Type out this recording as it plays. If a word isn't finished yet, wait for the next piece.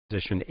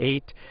Position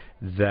 8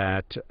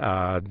 that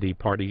the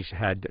parties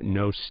had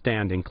no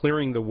stand in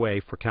clearing the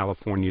way for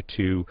California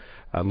to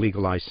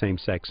legalize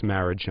same-sex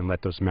marriage and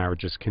let those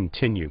marriages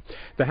continue.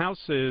 The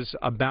House is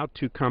about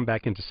to come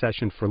back into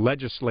session for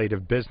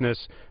legislative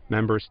business.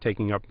 Members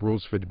taking up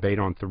rules for debate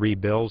on 3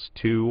 bills,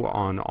 2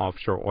 on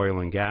offshore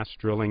oil and gas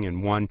drilling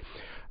and 1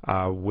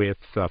 with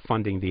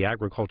funding the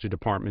Agriculture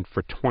Department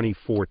for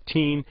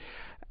 2014.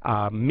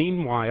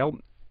 Meanwhile,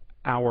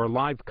 our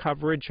live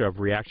coverage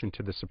of reaction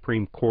to the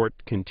Supreme Court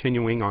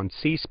continuing on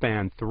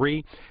C-SPAN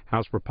 3,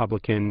 House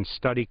Republican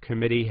Study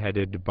Committee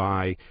headed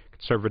by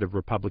conservative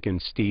Republican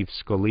Steve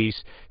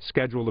Scalise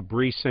scheduled a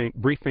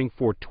briefing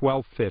for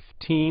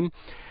 12:15,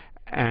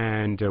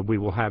 and we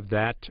will have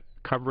that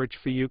coverage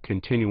for you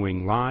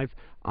continuing live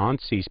on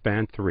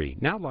C-SPAN 3.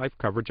 Now live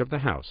coverage of the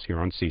House here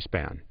on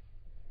C-SPAN.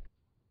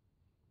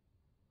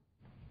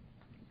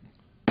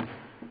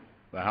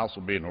 The House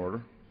will be in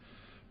order.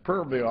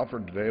 Prayer will be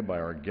offered today by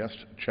our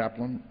guest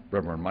chaplain,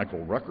 Reverend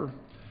Michael Rucker,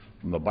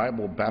 from the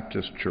Bible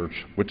Baptist Church,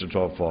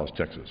 Wichita Falls,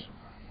 Texas.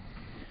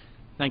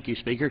 Thank you,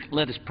 Speaker.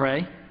 Let us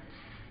pray.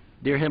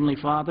 Dear Heavenly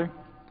Father,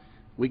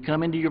 we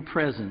come into your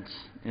presence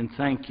and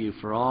thank you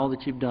for all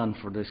that you've done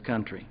for this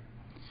country.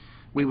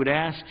 We would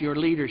ask your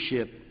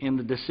leadership in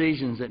the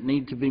decisions that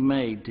need to be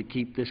made to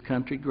keep this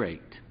country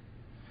great.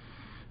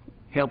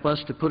 Help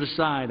us to put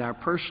aside our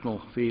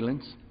personal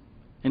feelings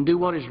and do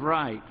what is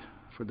right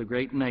for the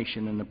great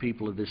nation and the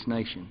people of this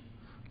nation.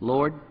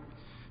 Lord,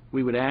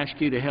 we would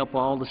ask you to help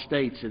all the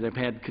states that have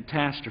had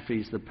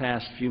catastrophes the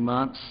past few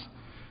months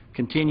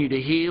continue to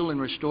heal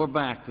and restore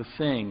back the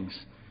things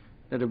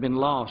that have been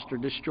lost or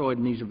destroyed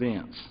in these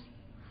events.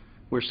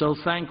 We're so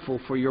thankful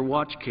for your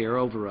watch care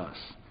over us.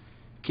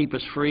 Keep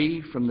us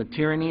free from the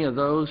tyranny of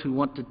those who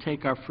want to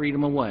take our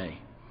freedom away.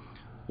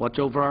 Watch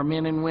over our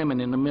men and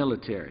women in the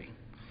military.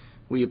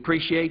 We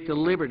appreciate the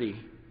liberty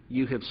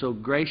you have so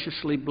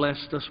graciously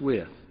blessed us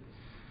with.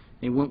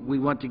 And we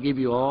want to give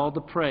you all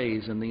the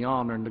praise and the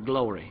honor and the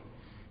glory.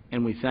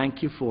 And we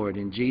thank you for it.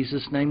 In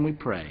Jesus' name we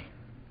pray.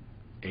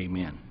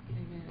 Amen.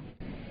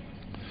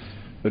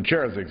 The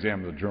Chair has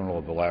examined the journal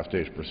of the last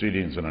day's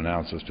proceedings and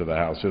announces to the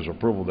House his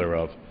approval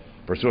thereof.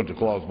 Pursuant to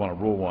Clause 1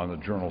 of Rule 1, the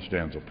journal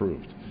stands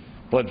approved.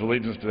 Pledge of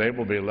allegiance today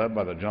will be led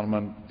by the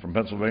gentleman from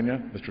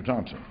Pennsylvania, Mr.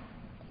 Thompson.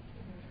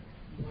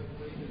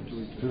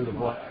 To the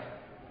flag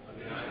of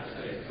the United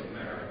States of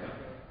America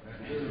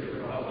and to the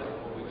republic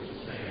for which it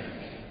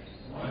stands,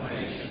 one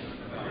nation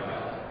under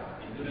God,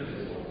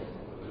 indivisible,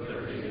 with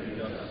liberty and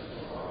justice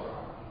for all.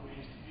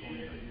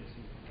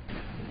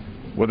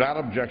 Without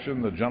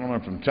objection, the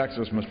gentleman from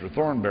Texas, Mr.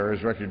 Thornberry,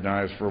 is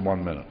recognized for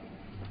 1 minute.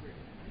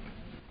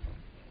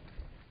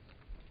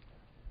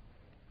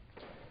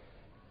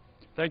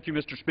 Thank you,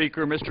 Mr.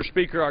 Speaker. Mr.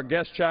 Speaker, our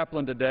guest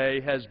chaplain today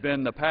has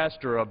been the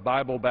pastor of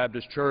Bible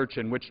Baptist Church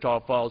in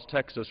Wichita Falls,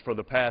 Texas for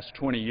the past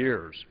 20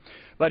 years.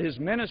 But his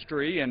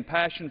ministry and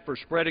passion for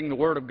spreading the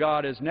Word of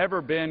God has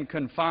never been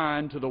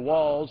confined to the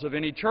walls of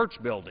any church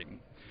building.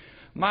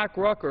 Mike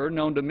Rucker,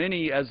 known to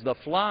many as the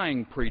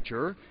Flying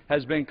Preacher,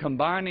 has been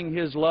combining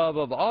his love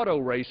of auto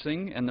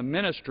racing and the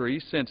ministry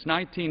since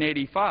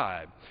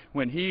 1985,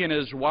 when he and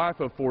his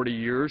wife of 40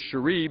 years,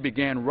 Cherie,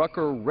 began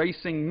Rucker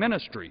Racing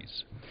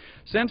Ministries.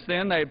 Since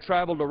then, they have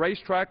traveled to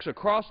racetracks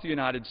across the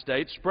United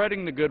States,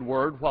 spreading the good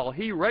word while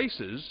he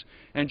races,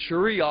 and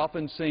Cherie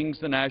often sings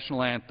the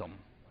national anthem.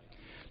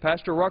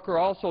 Pastor Rucker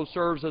also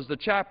serves as the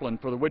chaplain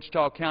for the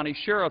Wichita County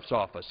Sheriff's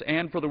Office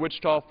and for the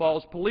Wichita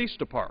Falls Police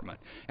Department,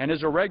 and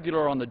is a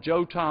regular on the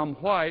Joe Tom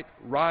White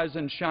Rise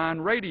and Shine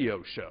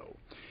radio show.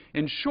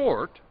 In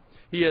short,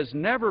 he has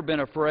never been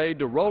afraid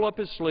to roll up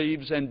his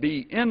sleeves and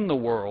be in the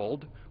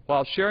world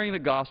while sharing the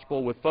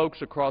gospel with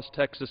folks across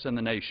Texas and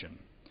the nation.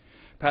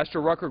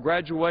 Pastor Rucker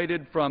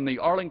graduated from the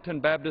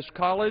Arlington Baptist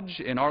College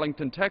in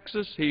Arlington,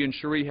 Texas. He and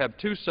Cherie have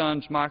 2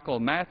 sons, Michael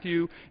and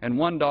Matthew, and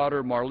 1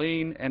 daughter,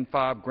 Marlene, and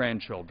 5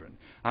 grandchildren.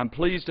 I'm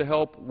pleased to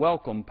help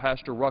welcome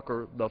Pastor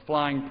Rucker, the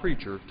Flying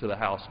Preacher, to the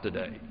House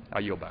today. I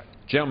yield back.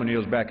 Gentleman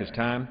yields back his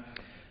time.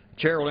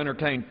 The Chair will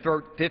entertain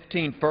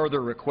 15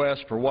 further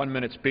requests for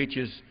 1-minute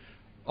speeches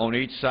on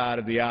each side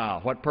of the aisle.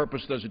 What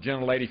purpose does the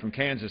gentlelady from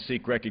Kansas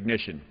seek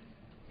recognition?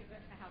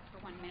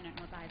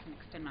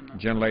 The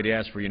gentlelady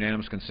asks for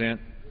unanimous consent.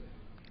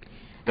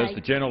 Does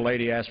the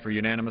gentlelady ask for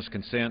unanimous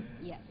consent?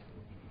 Yes.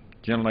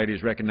 Gentlelady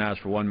is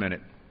recognized for 1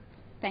 minute.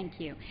 Thank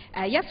you.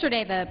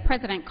 Yesterday, the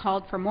President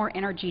called for more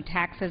energy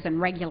taxes and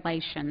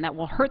regulation that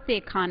will hurt the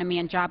economy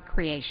and job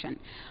creation.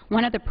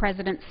 One of the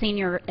President's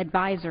senior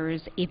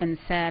advisors even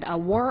said a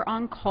war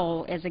on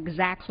coal is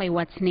exactly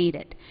what's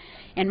needed.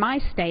 In my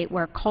state,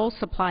 where coal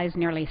supplies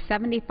nearly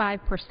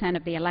 75%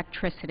 of the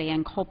electricity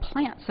and coal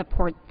plants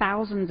support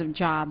thousands of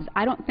jobs,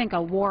 I don't think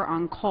a war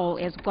on coal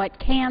is what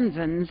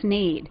Kansans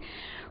need.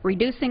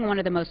 Reducing one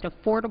of the most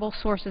affordable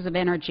sources of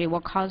energy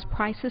will cause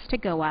prices to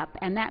go up,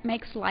 and that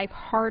makes life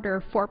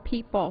harder for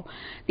people.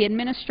 The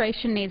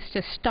administration needs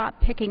to stop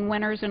picking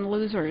winners and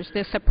losers.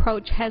 This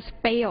approach has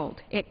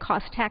failed. It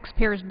cost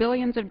taxpayers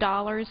billions of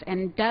dollars,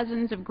 and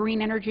dozens of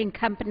green energy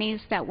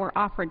companies that were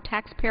offered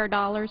taxpayer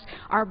dollars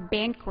are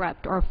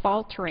bankrupt or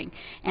faltering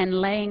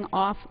and laying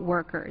off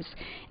workers.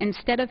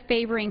 Instead of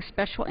favoring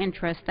special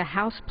interests, the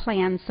House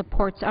plan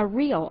supports a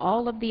real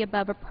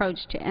all-of-the-above approach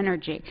to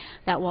energy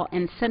that will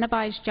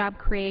incentivize job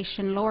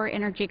creation, lower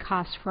energy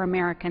costs for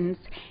Americans,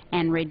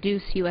 and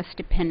reduce U.S.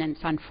 dependence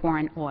on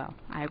foreign oil.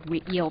 I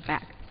yield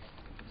back.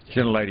 The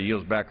gentlelady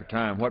yields back her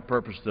time. What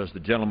purpose does the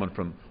gentleman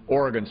from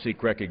Oregon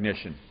seek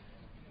recognition?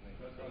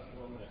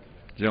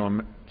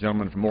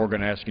 Gentleman from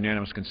Oregon asks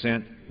unanimous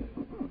consent.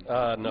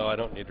 No, I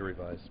don't need to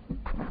revise.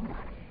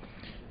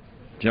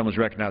 Gentleman is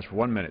recognized for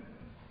 1 minute.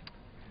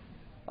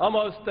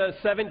 Almost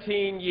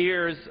 17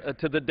 years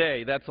to the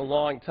day, that's a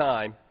long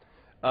time,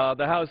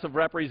 the House of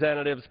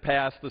Representatives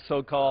passed the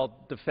so-called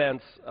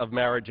Defense of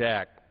Marriage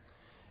Act.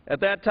 At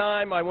that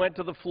time, I went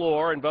to the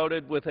floor and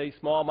voted with a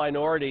small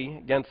minority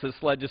against this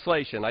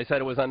legislation. I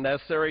said it was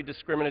unnecessary,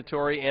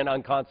 discriminatory, and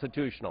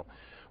unconstitutional.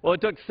 Well,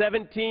 it took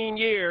 17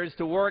 years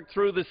to work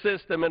through the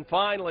system and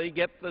finally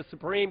get the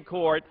Supreme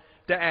Court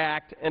to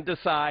act and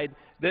decide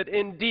that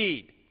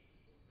indeed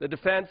the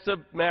Defense of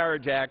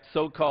Marriage Act,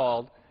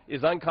 so-called,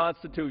 is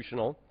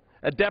unconstitutional,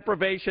 a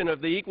deprivation of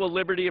the equal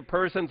liberty of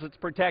persons that's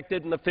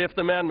protected in the Fifth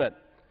Amendment.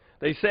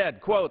 They said,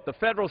 quote, "The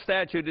federal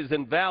statute is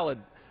invalid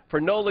for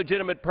no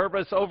legitimate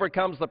purpose,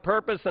 overcomes the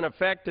purpose and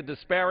effect to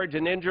disparage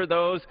and injure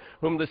those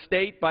whom the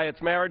state, by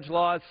its marriage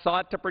laws,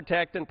 sought to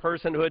protect in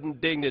personhood and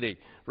dignity,"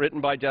 written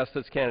by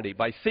Justice Kennedy.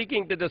 By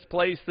seeking to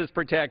displace this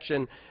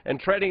protection and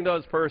treating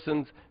those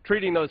persons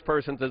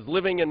as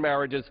living in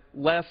marriages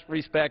less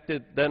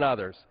respected than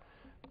others.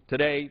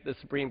 Today, the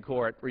Supreme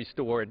Court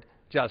restored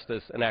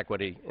justice and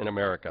equity in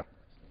America.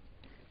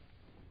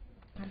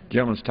 The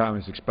gentleman's time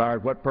has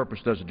expired. What purpose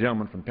does the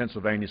gentleman from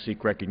Pennsylvania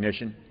seek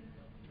recognition?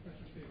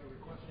 Mr. Speaker,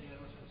 requesting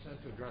unanimous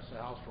consent to address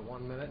the House for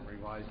 1 minute and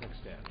revise and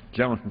extend. The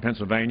gentleman from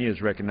Pennsylvania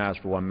is recognized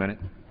for 1 minute.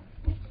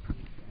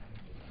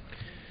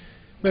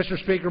 Mr.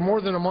 Speaker,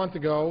 more than a month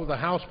ago, the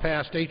House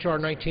passed H.R.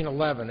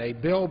 1911, a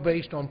bill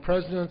based on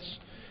President's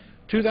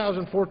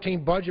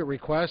 2014 budget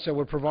request that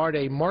would provide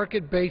a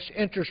market-based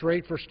interest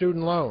rate for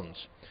student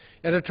loans.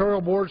 Editorial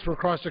boards from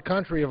across the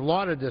country have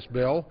lauded this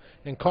bill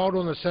and called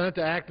on the Senate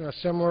to act on a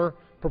similar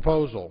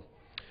proposal.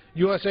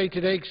 USA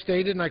Today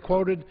stated, and I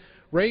quoted,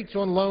 "Rates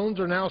on loans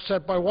are now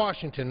set by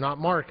Washington, not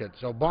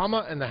markets.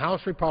 Obama and the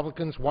House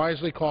Republicans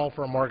wisely call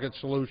for a market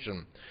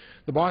solution."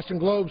 The Boston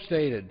Globe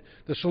stated,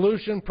 "The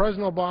solution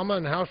President Obama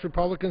and House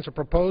Republicans have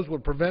proposed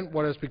would prevent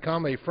what has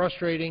become a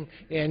frustrating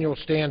annual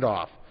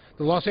standoff."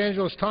 The Los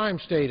Angeles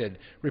Times stated,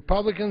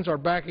 "Republicans are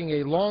backing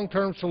a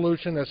long-term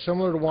solution that's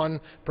similar to one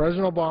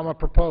President Obama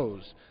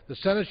proposed. The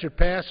Senate should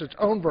pass its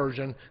own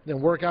version, then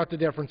work out the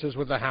differences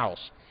with the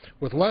House."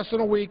 With less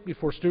than a week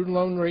before student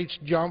loan rates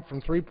jump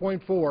from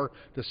 3.4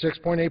 to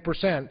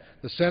 6.8%,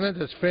 the Senate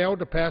has failed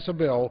to pass a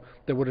bill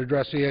that would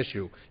address the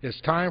issue.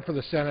 It's time for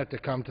the Senate to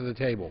come to the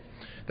table.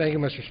 Thank you,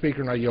 Mr.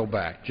 Speaker, and I yield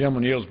back. The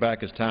gentleman yields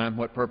back his time.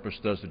 What purpose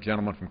does the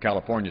gentleman from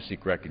California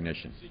seek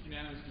recognition? I seek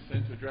unanimous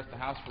consent to address the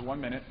House for 1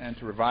 minute and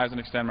to revise and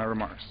extend my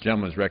remarks. The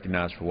gentleman is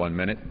recognized for 1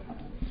 minute.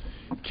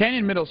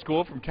 Canyon Middle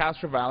School from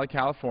Castro Valley,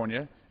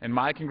 California, in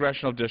my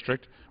congressional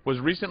district, was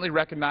recently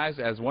recognized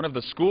as one of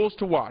the schools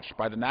to watch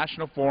by the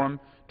National Forum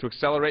to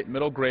Accelerate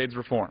Middle Grades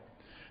Reform.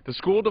 The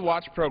School to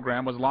Watch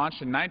program was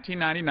launched in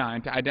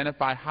 1999 to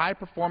identify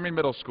high-performing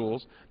middle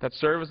schools that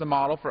serve as a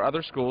model for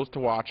other schools to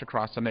watch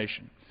across the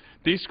nation.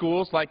 These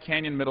schools, like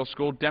Canyon Middle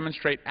School,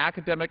 demonstrate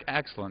academic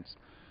excellence,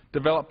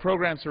 develop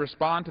programs to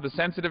respond to the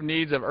sensitive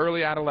needs of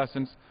early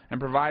adolescents, and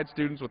provide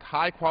students with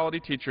high-quality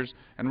teachers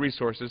and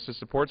resources to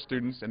support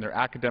students in their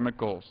academic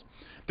goals.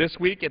 This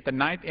week at the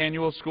 9th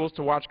Annual Schools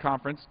to Watch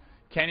Conference,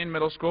 Canyon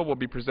Middle School will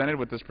be presented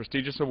with this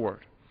prestigious award.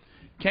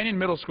 Canyon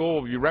Middle School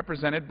will be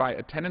represented by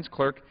attendance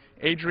clerk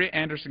Adria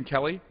Anderson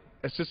Kelly,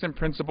 assistant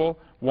principal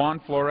Juan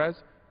Flores,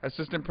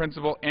 assistant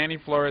principal Annie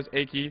Flores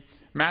Akey,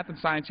 math and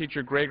science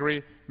teacher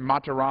Gregory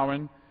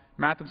Matarawan,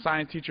 math and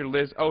science teacher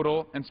Liz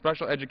Odell, and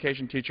special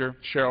education teacher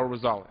Cheryl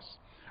Rosales.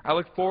 I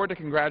look forward to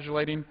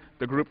congratulating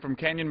the group from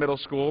Canyon Middle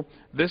School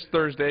this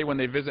Thursday when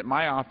they visit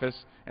my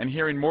office and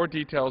hearing more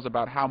details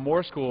about how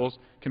more schools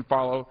can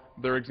follow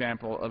their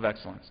example of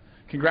excellence.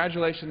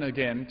 Congratulations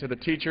again to the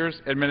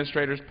teachers,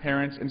 administrators,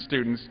 parents, and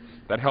students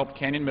that helped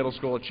Canyon Middle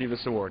School achieve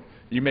this award.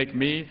 You make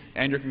me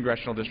and your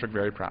congressional district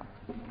very proud.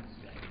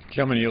 The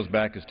gentleman yields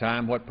back his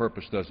time. What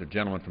purpose does the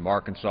gentleman from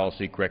Arkansas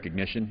seek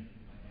recognition?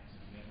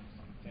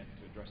 To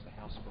address the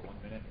House for 1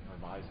 minute and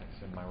revise and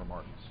extend my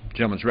remarks. The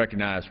gentleman is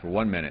recognized for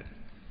 1 minute.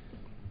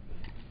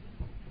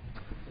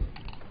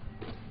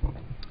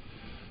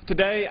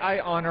 Today, I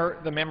honor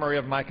the memory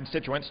of my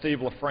constituent, Steve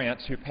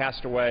LaFrance, who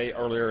passed away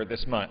earlier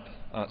this month.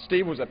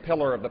 Steve was a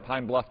pillar of the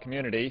Pine Bluff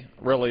community,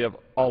 really of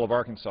all of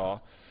Arkansas.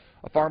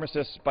 A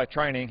pharmacist by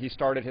training, he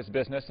started his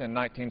business in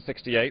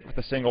 1968 with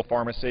a single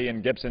pharmacy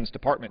in Gibson's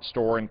department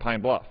store in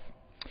Pine Bluff.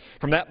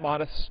 From that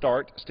modest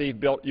start, Steve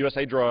built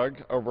USA Drug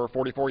over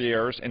 44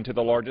 years into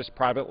the largest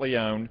privately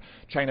owned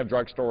chain of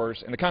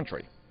drugstores in the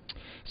country.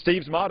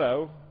 Steve's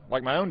motto,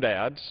 like my own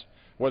dad's,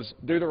 was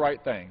do the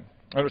right thing.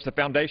 It was the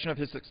foundation of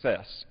his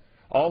success.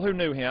 All who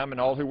knew him and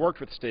all who worked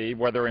with Steve,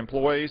 whether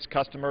employees,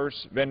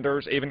 customers,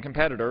 vendors, even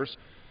competitors,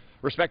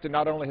 respected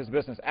not only his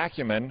business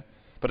acumen,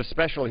 but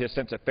especially his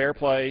sense of fair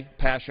play,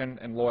 passion,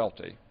 and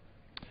loyalty.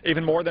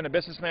 Even more than a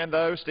businessman,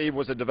 though, Steve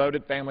was a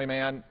devoted family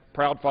man,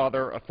 proud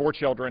father of 4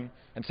 children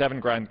and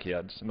 7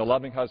 grandkids, and the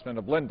loving husband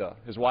of Linda,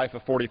 his wife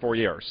of 44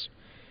 years.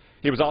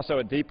 He was also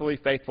a deeply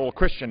faithful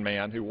Christian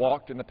man who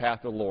walked in the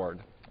path of the Lord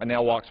and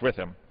now walks with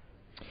him.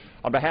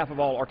 On behalf of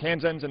all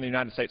Arkansans in the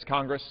United States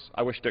Congress,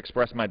 I wish to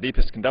express my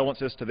deepest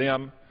condolences to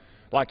them.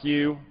 Like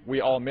you,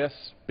 we all miss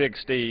Big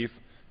Steve,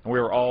 and we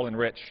are all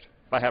enriched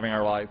by having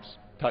our lives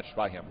touched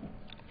by him.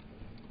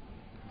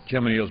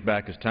 Gentleman yields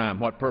back his time.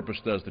 What purpose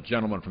does the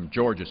gentleman from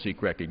Georgia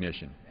seek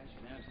recognition?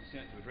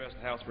 Consent to address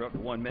the House for up to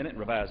 1 minute,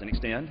 revise and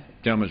extend.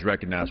 Gentleman is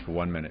recognized for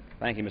 1 minute.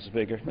 Thank you, Mr.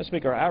 Speaker. Mr.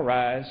 Speaker, I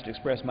rise to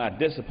express my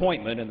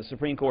disappointment in the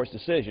Supreme Court's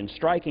decision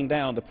striking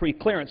down the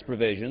pre-clearance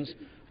provisions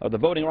of the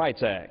Voting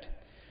Rights Act.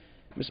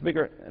 Mr.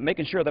 Speaker,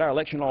 making sure that our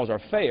election laws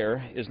are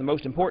fair is the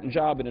most important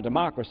job in a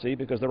democracy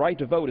because the right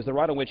to vote is the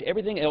right on which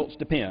everything else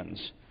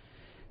depends.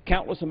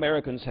 Countless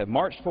Americans have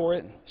marched for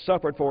it,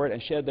 suffered for it,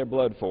 and shed their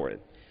blood for it.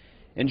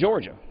 In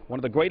Georgia, one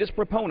of the greatest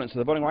proponents of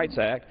the Voting Rights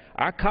Act,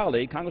 our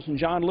colleague, Congressman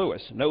John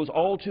Lewis, knows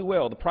all too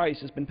well the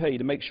price has been paid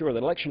to make sure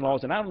that election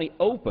laws are not only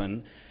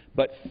open,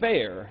 but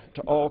fair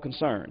to all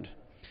concerned.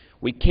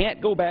 We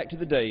can't go back to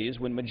the days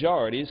when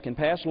majorities can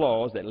pass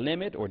laws that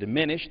limit or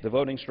diminish the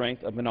voting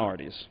strength of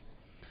minorities.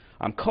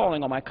 I'm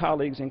calling on my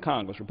colleagues in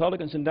Congress,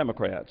 Republicans and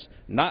Democrats,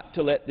 not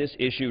to let this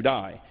issue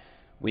die.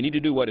 We need to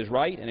do what is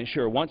right and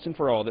ensure once and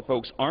for all that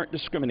folks aren't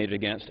discriminated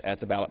against at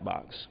the ballot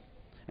box.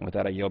 And with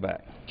that, I yield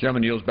back.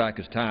 Gentleman yields back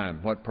his time.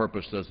 What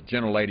purpose does the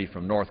gentlelady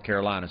from North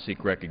Carolina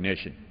seek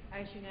recognition? I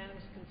ask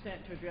unanimous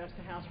consent to address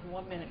the House for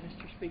 1 minute,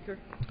 Mr. Speaker.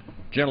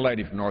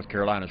 Gentlelady from North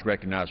Carolina is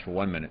recognized for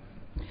 1 minute.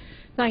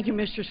 Thank you,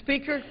 Mr.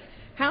 Speaker.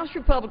 House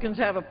Republicans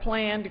have a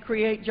plan to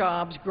create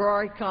jobs, grow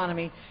our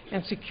economy,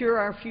 and secure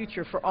our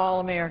future for all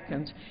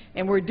Americans.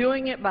 And we're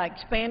doing it by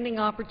expanding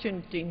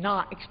opportunity,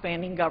 not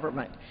expanding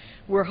government.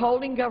 We're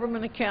holding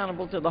government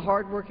accountable to the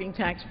hardworking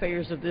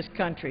taxpayers of this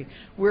country.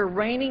 We're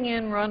reining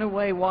in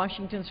runaway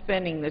Washington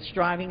spending that's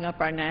driving up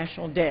our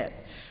national debt.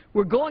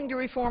 We're going to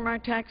reform our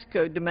tax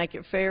code to make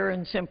it fairer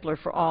and simpler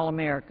for all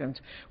Americans.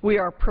 We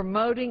are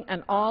promoting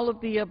an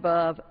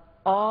all-of-the-above,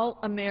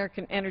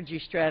 all-American energy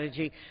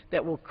strategy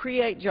that will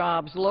create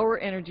jobs, lower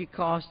energy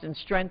costs, and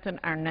strengthen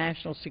our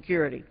national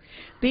security.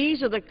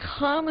 These are the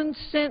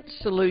common-sense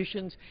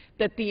solutions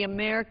that the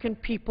American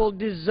people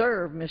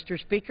deserve, Mr.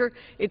 Speaker.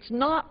 It's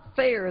not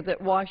fair that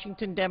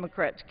Washington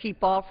Democrats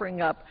keep offering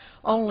up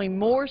only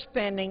more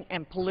spending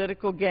and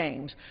political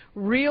games.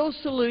 Real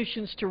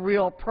solutions to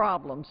real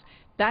problems.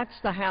 That's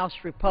the House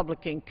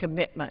Republican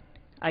commitment.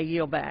 I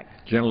yield back.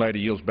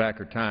 Gentlelady yields back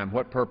her time.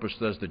 What purpose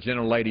does the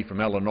gentlelady from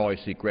Illinois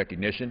seek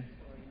recognition?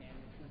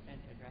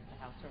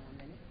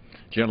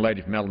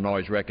 Gentlelady from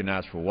Illinois is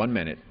recognized for 1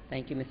 minute.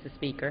 Thank you, Mr.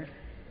 Speaker.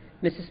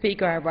 Mr.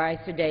 Speaker, I rise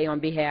today on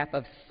behalf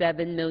of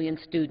 7 million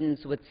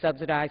students with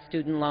subsidized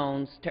student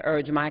loans to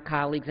urge my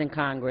colleagues in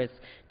Congress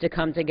to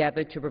come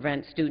together to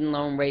prevent student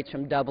loan rates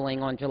from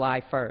doubling on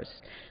July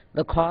 1st.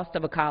 The cost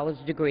of a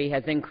college degree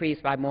has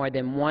increased by more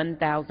than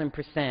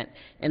 1,000%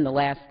 in the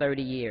last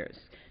 30 years.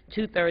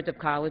 2/3 of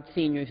college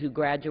seniors who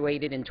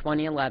graduated in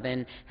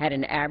 2011 had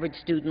an average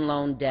student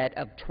loan debt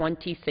of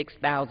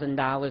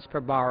 $26,000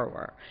 per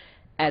borrower.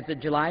 As the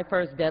July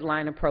 1st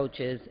deadline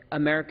approaches,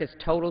 America's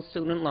total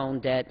student loan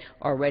debt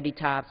already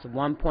tops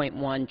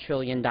 $1.1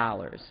 trillion.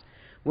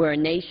 We're a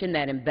nation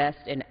that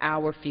invests in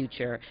our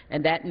future,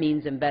 and that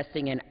means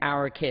investing in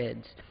our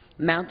kids.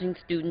 Mounting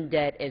student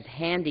debt is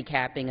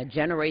handicapping a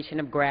generation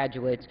of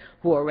graduates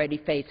who already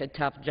face a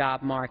tough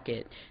job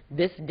market.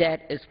 This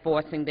debt is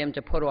forcing them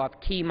to put off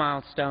key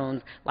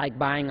milestones like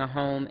buying a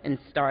home and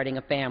starting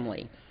a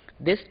family.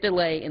 This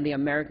delay in the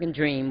American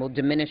dream will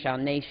diminish our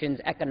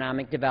nation's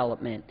economic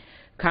development.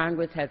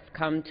 Congress has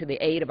come to the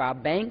aid of our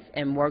banks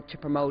and worked to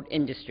promote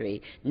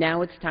industry.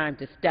 Now it's time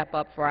to step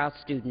up for our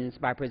students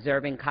by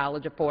preserving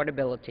college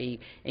affordability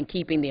and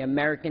keeping the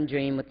American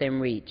dream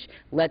within reach.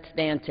 Let's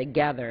stand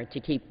together to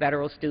keep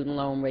federal student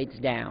loan rates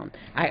down.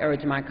 I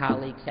urge my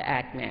colleagues to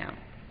act now.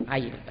 I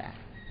yield back.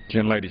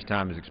 Gentlelady's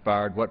time has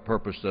expired. What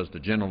purpose does the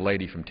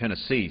gentlelady from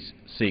Tennessee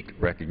seek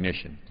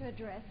recognition? To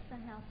address the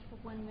House for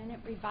 1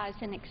 minute, revise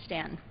and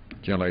extend.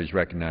 Gentlelady is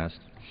recognized.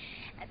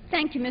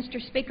 Thank you,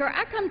 Mr. Speaker.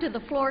 I come to the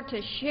floor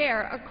to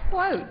share a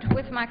quote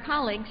with my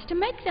colleagues to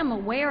make them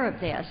aware of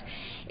this.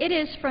 It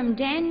is from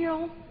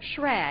Daniel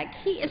Schrag.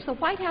 He is the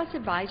White House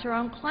advisor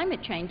on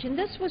climate change, and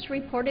this was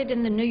reported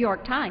in the New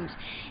York Times.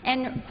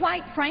 And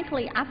quite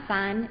frankly, I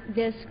find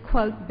this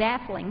quote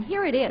baffling.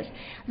 Here it is.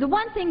 The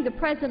one thing the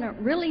President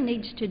really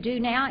needs to do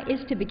now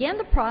is to begin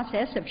the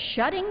process of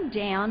shutting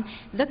down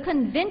the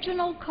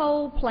conventional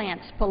coal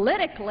plants.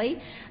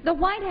 Politically, the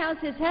White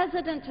House is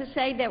hesitant to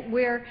say that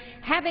we're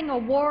having a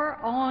war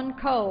on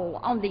coal.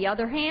 On the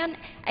other hand,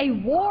 a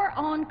war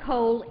on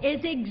coal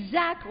is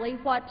exactly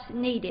what's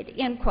needed,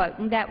 end quote.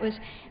 And that was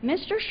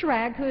Mr.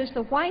 Schrag, who is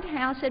the White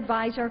House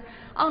advisor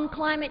on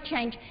climate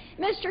change.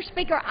 Mr.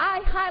 Speaker, I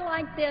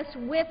highlight this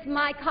with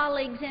my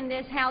colleagues in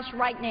this House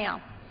right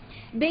now,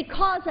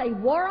 because a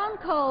war on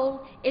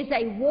coal is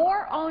a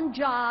war on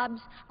jobs.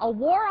 A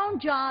war on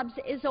jobs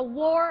is a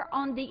war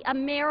on the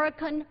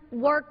American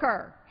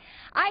worker.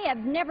 I have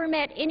never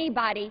met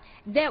anybody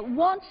that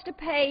wants to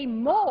pay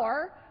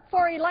more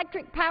for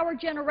electric power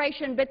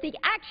generation, but the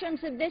actions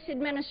of this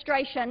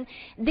administration,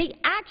 the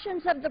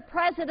actions of the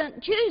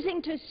President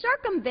choosing to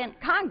circumvent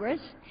Congress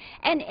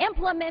and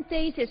implement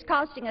these is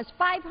costing us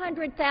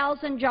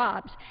 500,000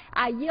 jobs.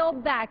 I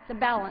yield back the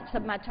balance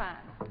of my time.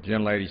 The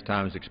gentlelady's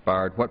time has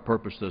expired. What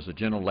purpose does the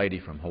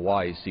gentlelady from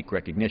Hawaii seek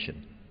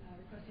recognition?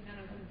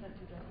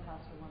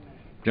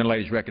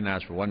 Gentlelady is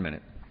recognized for 1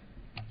 minute.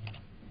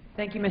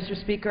 Thank you, Mr.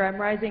 Speaker. I'm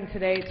rising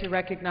today to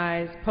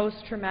recognize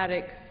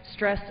Post-Traumatic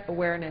Stress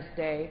Awareness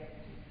Day,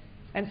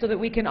 and so that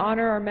we can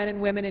honor our men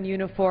and women in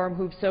uniform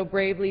who've so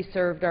bravely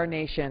served our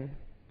nation.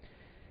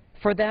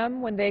 For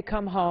them, when they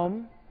come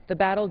home, the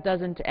battle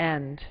doesn't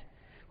end,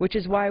 which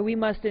is why we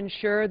must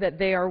ensure that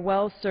they are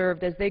well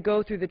served as they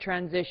go through the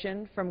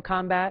transition from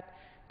combat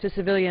to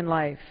civilian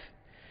life.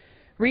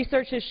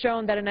 Research has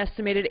shown that an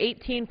estimated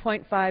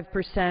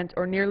 18.5%,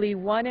 or nearly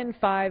 1 in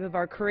 5 of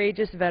our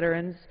courageous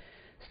veterans,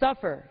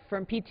 suffer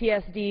from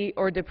PTSD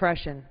or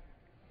depression.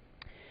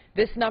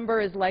 This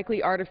number is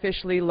likely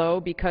artificially low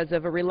because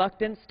of a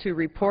reluctance to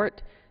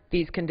report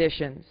these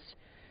conditions.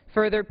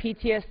 Further,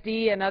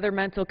 PTSD and other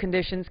mental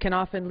conditions can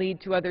often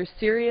lead to other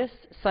serious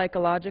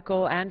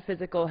psychological and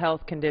physical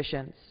health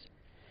conditions.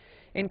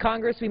 In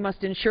Congress, we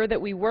must ensure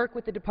that we work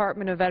with the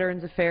Department of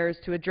Veterans Affairs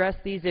to address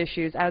these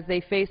issues as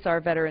they face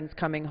our veterans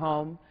coming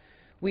home.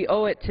 We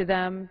owe it to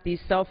them, these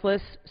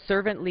selfless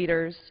servant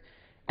leaders,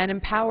 and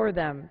empower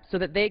them so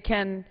that they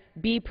can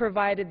be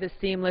provided the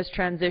seamless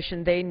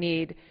transition they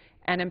need,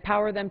 and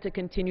empower them to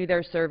continue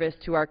their service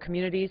to our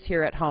communities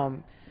here at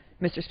home.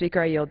 Mr. Speaker,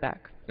 I yield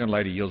back. The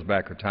gentlelady yields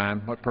back her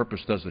time. What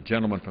purpose does the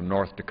gentleman from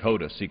North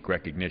Dakota seek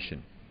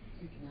recognition?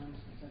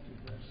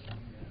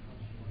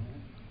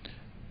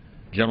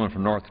 The gentleman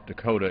from North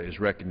Dakota is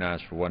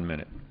recognized for 1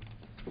 minute.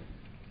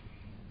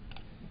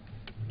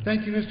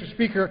 Thank you, Mr.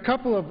 Speaker. A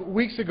couple of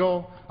weeks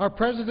ago, our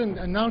President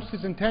announced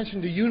his intention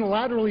to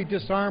unilaterally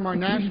disarm our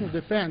national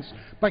defense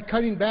by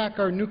cutting back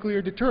our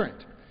nuclear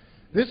deterrent.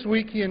 This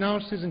week, he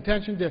announced his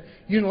intention to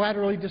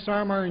unilaterally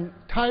disarm our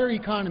entire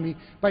economy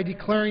by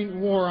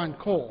declaring war on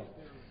coal.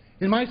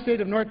 In my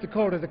state of North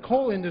Dakota, the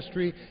coal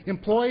industry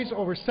employs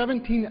over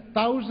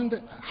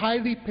 17,000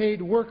 highly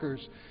paid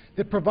workers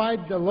that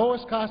provide the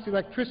lowest cost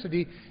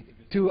electricity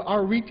to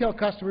our retail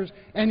customers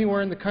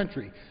anywhere in the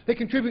country. They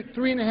contribute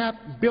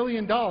 $3.5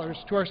 billion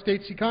to our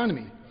state's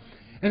economy.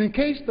 And in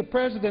case the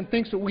President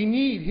thinks that we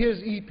need his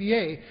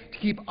EPA to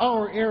keep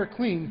our air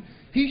clean,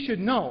 he should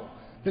know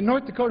that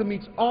North Dakota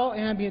meets all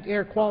ambient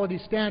air quality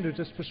standards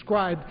as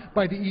prescribed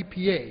by the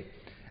EPA.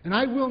 And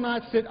I will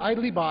not sit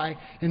idly by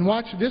and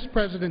watch this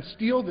President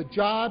steal the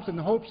jobs and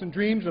the hopes and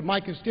dreams of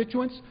my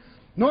constituents,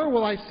 nor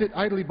will I sit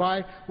idly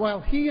by while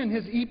he and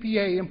his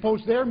EPA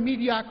impose their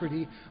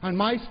mediocrity on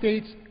my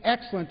state's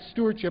excellent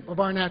stewardship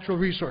of our natural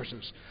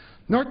resources.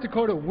 North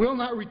Dakota will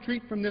not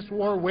retreat from this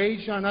war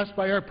waged on us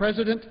by our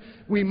President.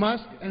 We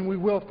must and we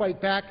will fight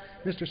back.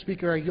 Mr.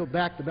 Speaker, I yield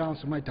back the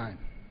balance of my time.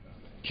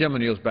 The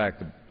gentleman yields back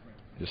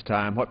his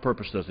time. What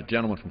purpose does the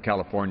gentleman from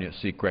California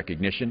seek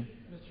recognition?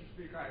 Mr.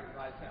 Speaker, I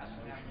rise to ask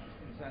unanimous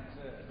consent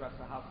to address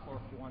the House floor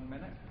for 1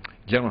 minute.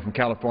 The gentleman from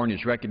California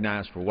is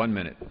recognized for 1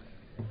 minute.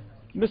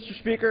 Mr.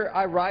 Speaker,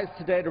 I rise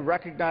today to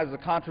recognize the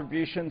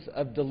contributions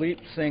of Dalip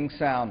Singh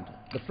Sound,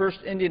 the first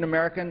Indian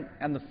American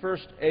and the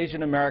first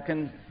Asian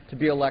American to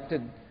be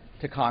elected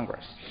to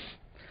Congress.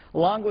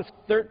 Along with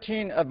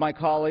 13 of my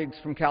colleagues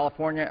from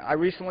California, I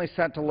recently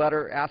sent a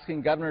letter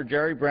asking Governor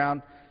Jerry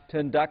Brown to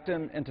induct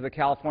him into the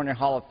California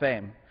Hall of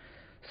Fame.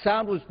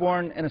 Sound was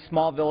born in a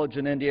small village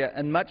in India,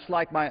 and much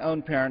like my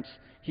own parents,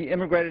 he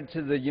immigrated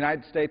to the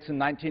United States in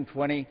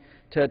 1920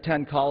 to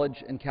attend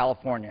college in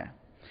California.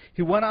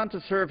 He went on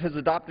to serve his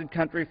adopted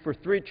country for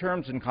 3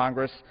 terms in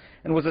Congress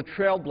and was a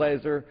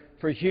trailblazer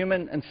for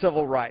human and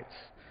civil rights.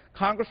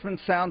 Congressman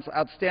Sound's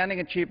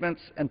outstanding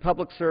achievements and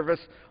public service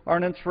are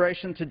an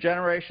inspiration to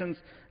generations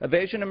of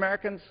Asian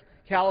Americans,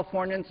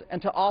 Californians,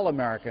 and to all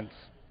Americans.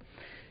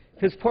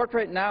 His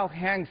portrait now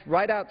hangs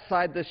right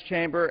outside this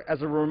chamber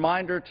as a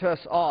reminder to us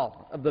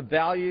all of the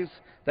values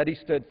that he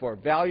stood for,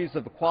 values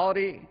of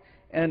equality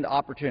and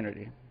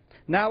opportunity.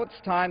 Now it's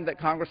time that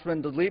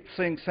Congressman Dalip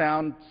Singh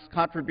Sound's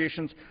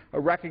contributions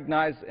are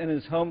recognized in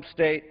his home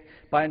state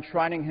by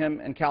enshrining him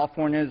in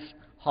California's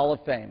Hall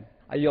of Fame.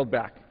 I yield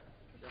back.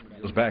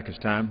 Yields back his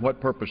time. What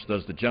purpose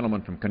does the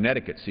gentleman from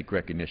Connecticut seek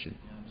recognition?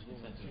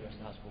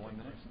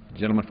 The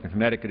gentleman from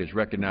Connecticut is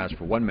recognized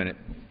for 1 minute.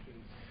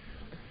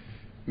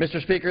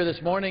 Mr. Speaker,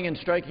 this morning in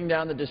striking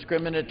down the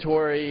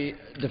Discriminatory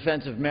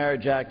Defense of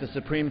Marriage Act, the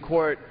Supreme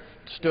Court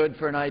stood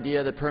for an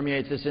idea that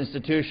permeates this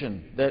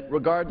institution, that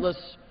regardless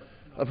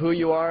of who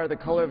you are, the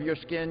color of your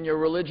skin, your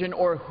religion,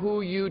 or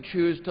who you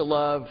choose to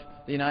love,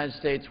 the United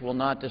States will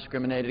not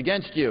discriminate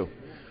against you.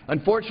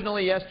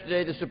 Unfortunately,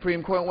 yesterday the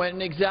Supreme Court went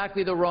in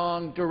exactly the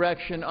wrong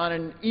direction on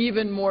an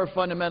even more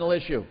fundamental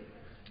issue,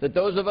 that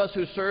those of us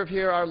who serve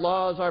here, our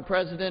laws, our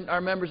president,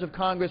 our members of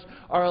Congress,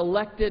 are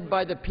elected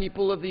by the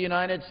people of the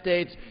United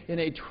States in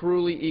a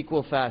truly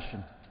equal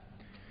fashion.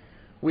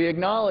 We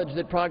acknowledge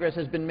that progress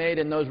has been made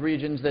in those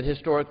regions that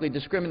historically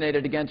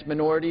discriminated against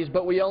minorities,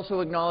 but we also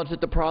acknowledge that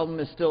the problem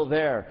is still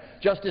there.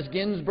 Justice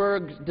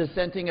Ginsburg's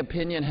dissenting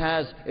opinion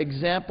has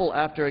example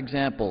after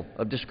example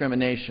of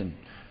discrimination.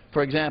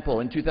 For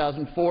example, in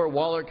 2004,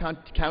 Waller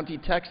County,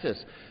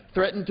 Texas,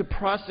 threatened to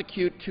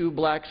prosecute 2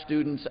 black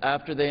students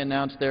after they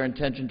announced their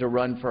intention to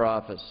run for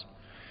office.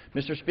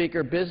 Mr.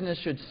 Speaker, business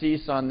should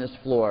cease on this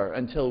floor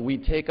until we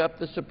take up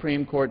the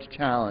Supreme Court's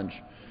challenge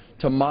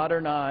to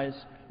modernize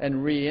and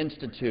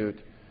reinstitute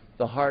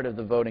the heart of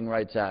the Voting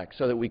Rights Act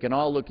so that we can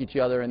all look each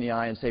other in the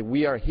eye and say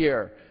we are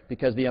here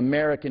because the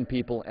American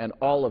people and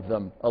all of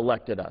them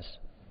elected us.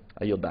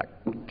 I yield back.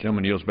 The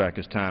gentleman yields back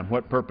his time.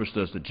 What purpose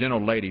does the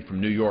gentlelady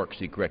from New York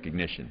seek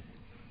recognition?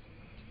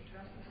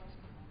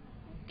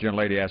 The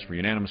gentlelady asks for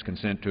unanimous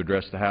consent to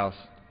address the House.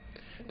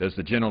 Does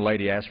the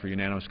gentlelady ask for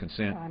unanimous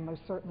consent? I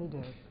most certainly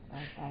do.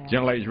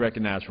 Gentlelady is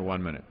recognized for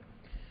 1 minute.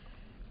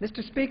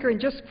 Mr. Speaker, in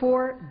just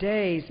 4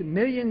 days,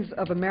 millions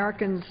of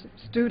American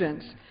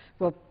students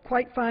will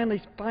quite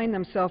finally find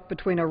themselves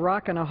between a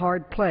rock and a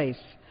hard place.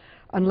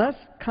 Unless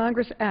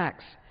Congress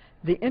acts,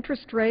 the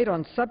interest rate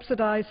on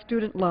subsidized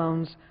student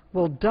loans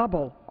will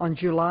double on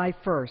July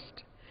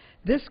 1st.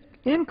 This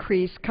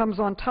increase comes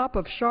on top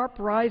of sharp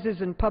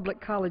rises in public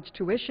college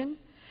tuition,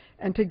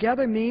 and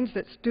together means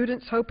that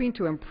students hoping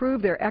to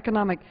improve their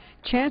economic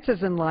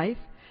chances in life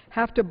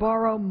have to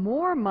borrow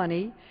more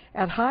money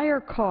at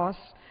higher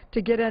costs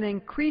to get an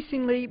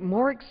increasingly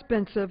more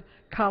expensive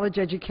college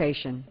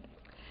education.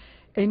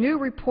 A new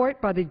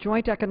report by the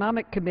Joint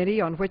Economic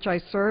Committee, on which I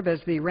serve as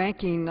the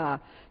ranking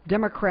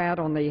Democrat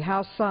on the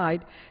House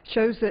side,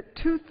 shows that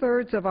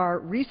 2/3 of our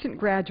recent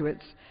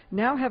graduates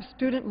now have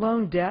student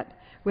loan debt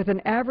with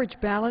an average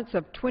balance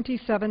of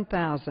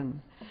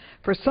 $27,000.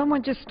 For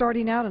someone just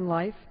starting out in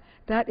life,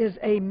 that is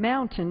a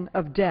mountain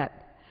of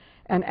debt,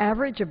 an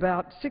average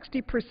about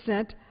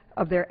 60%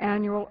 of their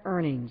annual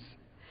earnings.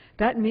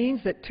 That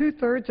means that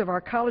 2/3 of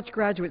our college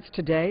graduates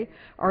today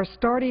are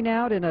starting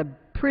out in a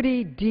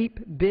pretty deep,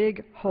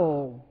 big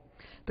hole.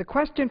 The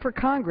question for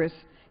Congress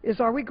is,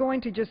 are we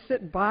going to just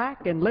sit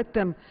back and let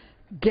them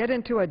get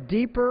into a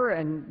deeper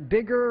and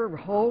bigger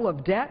hole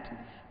of debt?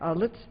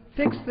 Let's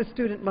fix the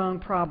student loan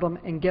problem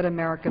and get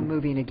America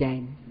moving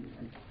again.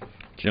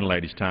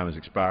 Gentlelady's time has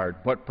expired.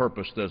 What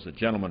purpose does the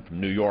gentleman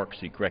from New York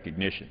seek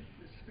recognition?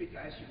 Mr. Speaker,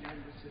 I ask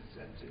unanimous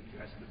consent to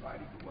address the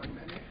body for 1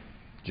 minute.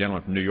 The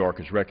gentleman from New York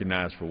is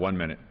recognized for 1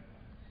 minute.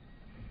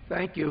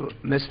 Thank you,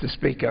 Mr.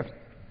 Speaker.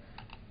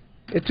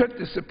 It took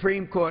the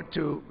Supreme Court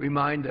to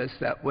remind us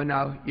that when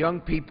our young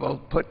people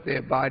put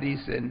their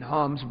bodies in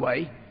harm's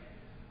way,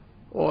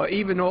 or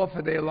even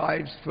offer their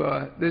lives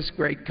for this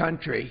great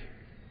country,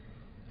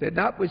 that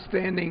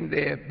notwithstanding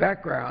their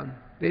background,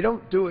 they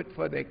don't do it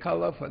for their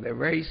color, for their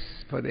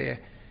race, for their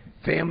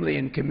family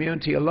and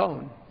community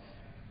alone.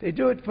 They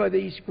do it for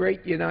these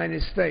great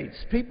United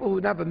States, people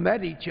who never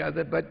met each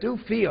other but do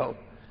feel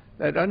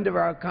that under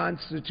our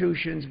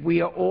constitutions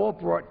we are all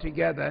brought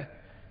together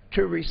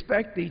to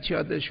respect each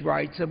other's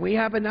rights, and we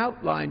have an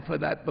outline for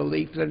that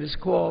belief that is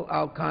called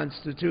our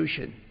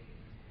Constitution.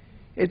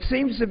 It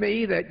seems to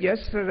me that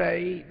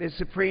yesterday the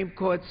Supreme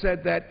Court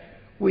said that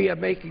we are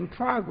making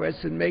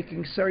progress in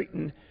making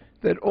certain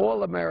that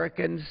all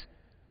Americans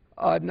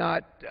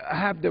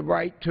have the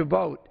right to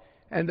vote,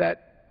 and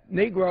that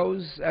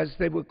Negroes, as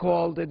they were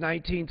called in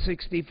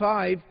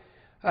 1965,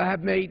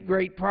 have made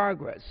great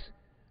progress.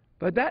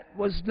 But that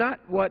was not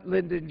what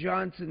Lyndon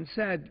Johnson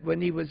said when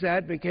he was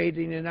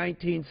advocating the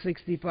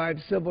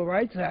 1965 Civil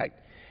Rights Act.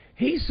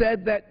 He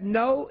said that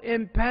no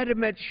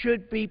impediment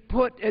should be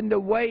put in the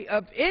way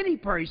of any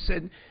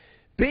person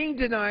being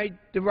denied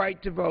the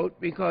right to vote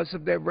because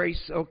of their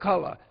race or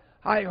color.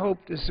 I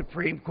hope the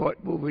Supreme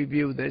Court will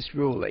review this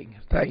ruling.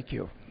 Thank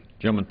you.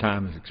 Gentleman's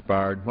time has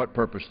expired. What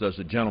purpose does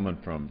the gentleman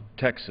from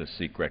Texas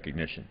seek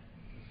recognition?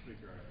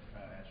 Speaker, I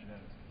ask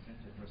unanimous consent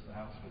to address the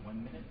House for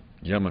 1 minute.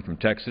 The gentleman from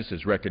Texas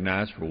is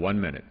recognized for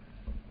 1 minute.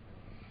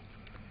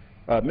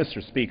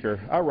 Mr. Speaker,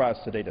 I rise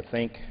today to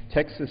thank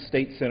Texas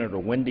State Senator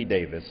Wendy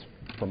Davis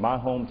from my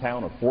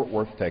hometown of Fort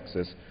Worth,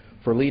 Texas,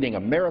 for leading a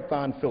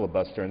marathon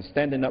filibuster and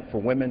standing up for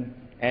women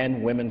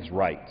and women's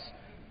rights.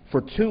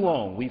 For too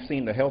long, we've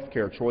seen the health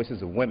care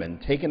choices of women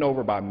taken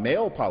over by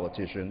male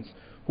politicians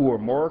who are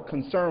more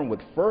concerned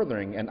with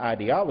furthering an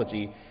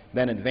ideology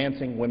than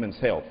advancing women's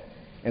health.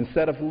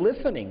 Instead of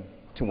listening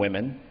to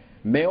women,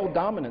 male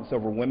dominance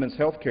over women's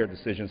health care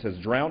decisions has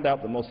drowned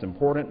out the most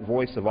important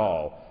voice of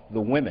all,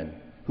 the women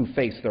who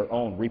face their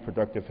own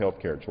reproductive health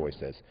care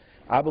choices.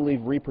 I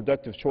believe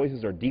reproductive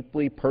choices are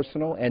deeply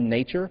personal in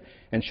nature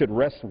and should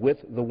rest with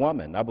the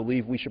woman. I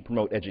believe we should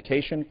promote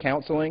education,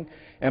 counseling,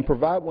 and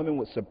provide women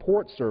with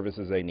support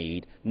services they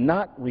need,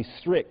 not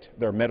restrict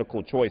their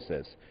medical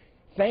choices.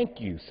 Thank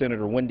you,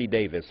 Senator Wendy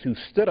Davis, who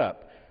stood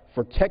up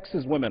for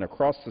Texas women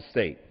across the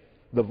state.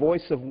 The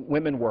voice of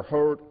women were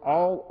heard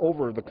all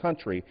over the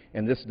country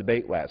in this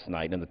debate last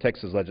night in the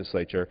Texas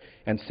legislature,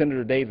 and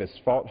Senator Davis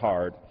fought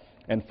hard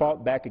and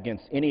fought back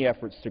against any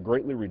efforts to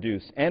greatly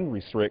reduce and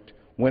restrict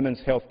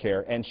women's health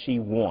care, and she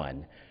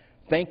won.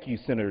 Thank you,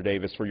 Senator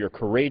Davis, for your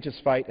courageous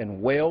fight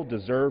and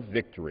well-deserved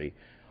victory.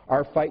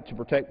 Our fight to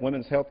protect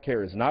women's health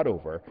care is not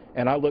over,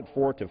 and I look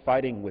forward to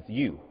fighting with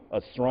you,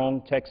 a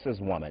strong Texas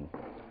woman.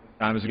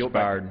 Time has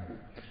expired.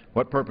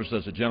 What purpose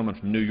does the gentleman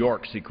from New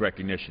York seek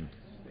recognition?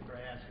 Speaker,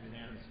 I ask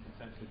unanimous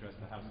consent to address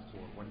the House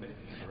for 1 minute.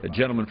 The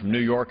gentleman from New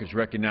York is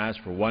recognized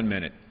for 1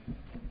 minute.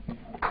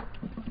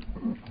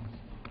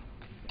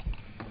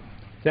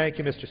 Thank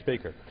you, Mr.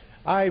 Speaker.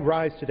 I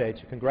rise today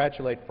to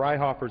congratulate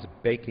Fryhofer's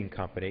Baking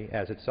Company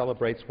as it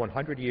celebrates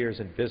 100 years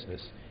in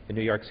business in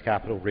New York's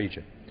capital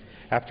region.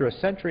 After a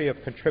century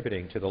of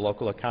contributing to the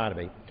local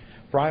economy,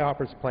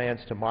 Fryhofer's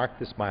plans to mark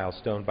this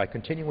milestone by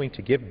continuing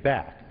to give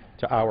back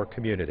to our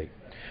community.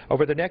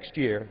 Over the next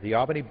year, the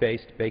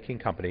Albany-based baking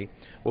company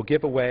will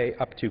give away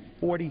up to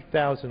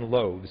 40,000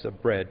 loaves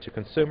of bread to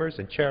consumers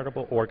and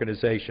charitable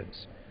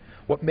organizations.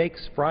 What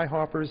makes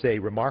Fryhofer's a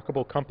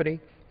remarkable company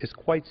is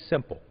quite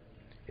simple.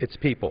 It's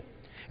people.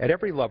 At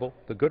every level,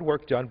 the good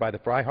work done by the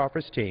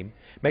Fryhofer's team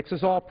makes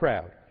us all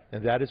proud,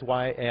 and that is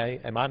why I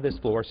am on this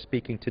floor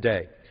speaking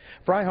today.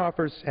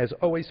 Fryhofer's has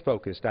always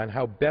focused on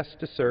how best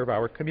to serve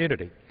our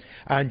community.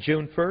 On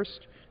June 1st,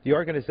 the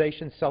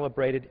organization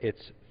celebrated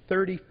its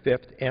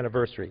 35th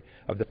anniversary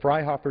of the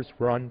Fryhofer's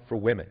Run for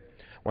Women,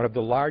 one of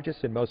the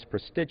largest and most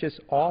prestigious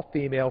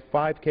all-female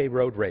 5K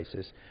road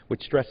races,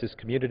 which stresses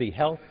community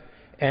health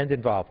and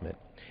involvement.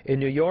 In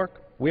New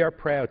York, we are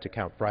proud to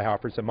count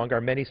Fryhofer's among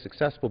our many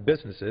successful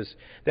businesses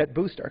that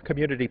boost our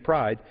community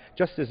pride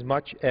just as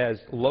much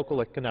as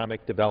local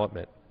economic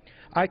development.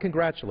 I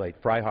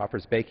congratulate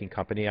Fryhofer's Baking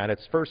Company on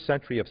its first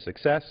century of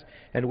success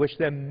and wish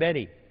them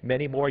many,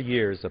 many more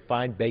years of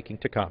fine baking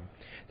to come.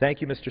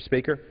 Thank you, Mr.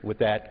 Speaker. With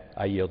that,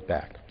 I yield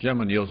back. The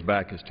gentleman yields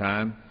back his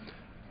time.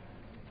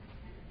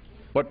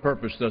 What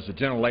purpose does the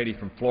gentlelady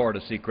from Florida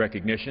seek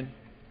recognition?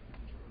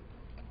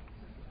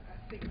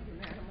 I seek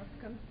unanimous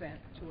consent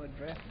to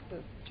address the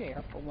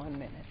chair for 1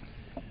 minute.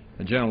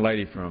 The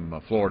gentlelady from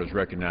Florida is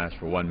recognized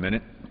for 1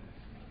 minute.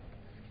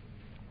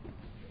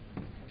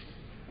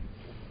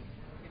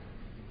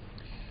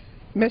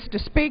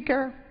 Mr.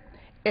 Speaker,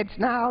 it's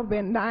now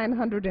been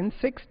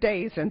 906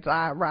 days since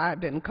I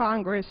arrived in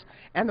Congress,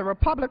 and the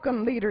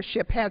Republican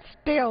leadership has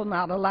still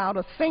not allowed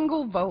a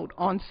single vote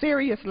on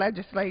serious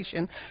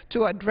legislation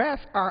to address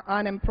our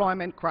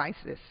unemployment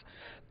crisis.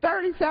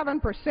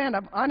 37%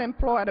 of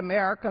unemployed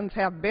Americans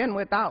have been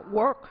without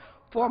work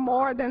for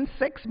more than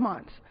 6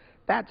 months.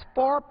 That's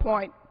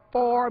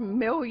 4.4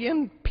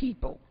 million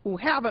people who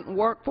haven't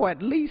worked for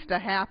at least a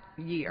half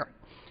year.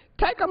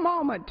 Take a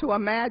moment to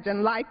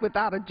imagine life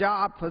without a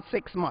job for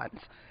 6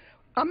 months.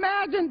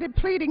 Imagine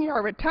depleting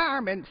your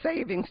retirement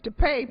savings to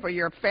pay for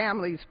your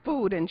family's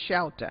food and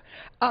shelter.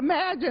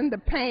 Imagine the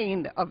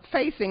pain of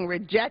facing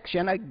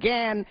rejection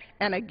again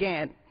and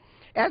again.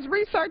 As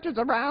researchers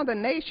around the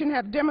nation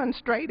have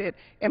demonstrated,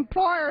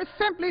 employers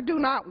simply do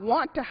not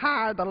want to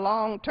hire the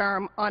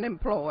long-term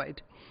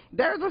unemployed.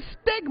 There's a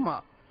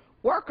stigma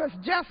workers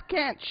just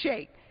can't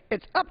shake.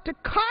 It's up to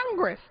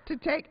Congress to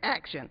take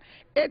action.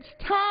 It's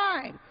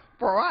time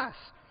for us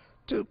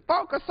to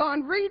focus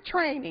on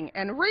retraining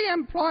and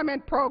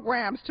reemployment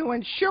programs to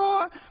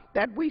ensure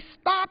that we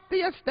stop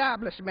the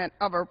establishment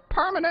of a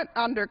permanent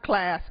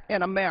underclass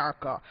in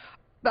America.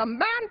 The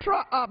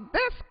mantra of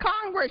this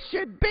Congress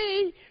should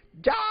be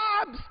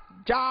jobs,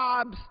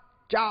 jobs,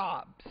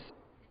 jobs.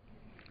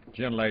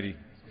 Gentlelady's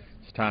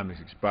time has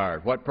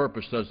expired. What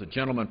purpose does the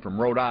gentleman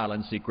from Rhode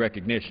Island seek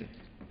recognition?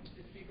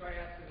 Mr. Speaker, I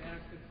ask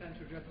unanimous consent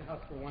to address the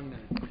House for 1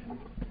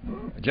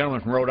 minute. The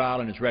gentleman from Rhode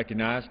Island is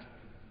recognized.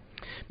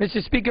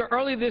 Mr. Speaker,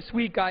 early this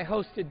week I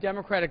hosted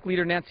Democratic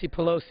leader Nancy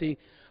Pelosi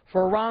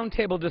for a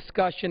roundtable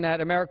discussion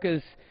at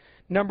America's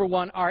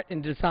 #1 art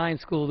and design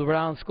school, the Rhode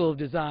Island School of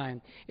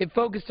Design. It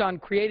focused on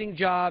creating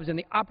jobs and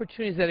the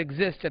opportunities that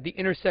exist at the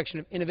intersection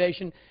of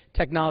innovation,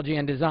 technology,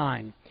 and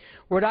design.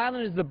 Rhode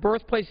Island is the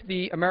birthplace of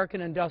the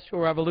American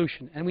Industrial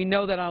Revolution, and we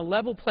know that on a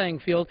level playing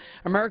field,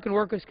 American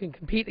workers can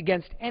compete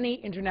against any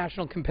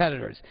international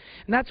competitors.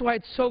 And that's why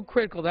it's so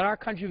critical that our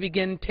country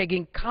begin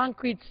taking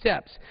concrete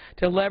steps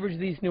to leverage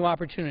these new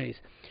opportunities.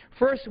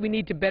 First, we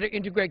need to better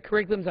integrate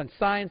curriculums on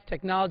science,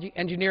 technology,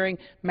 engineering,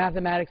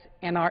 mathematics,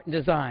 and art and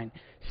design.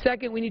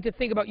 Second, we need to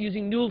think about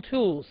using new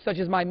tools, such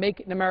as my Make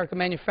It in America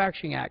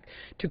Manufacturing Act,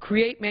 to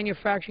create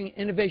manufacturing and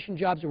innovation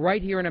jobs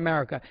right here in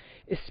America,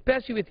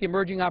 especially with the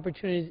emerging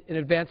opportunities in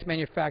advanced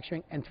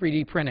manufacturing and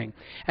 3D printing.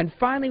 And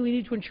finally, we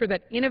need to ensure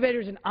that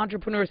innovators and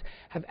entrepreneurs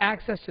have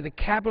access to the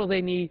capital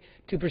they need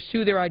to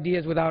pursue their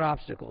ideas without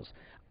obstacles.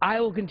 I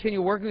will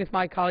continue working with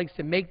my colleagues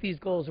to make these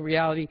goals a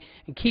reality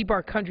and keep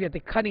our country at the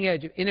cutting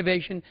edge of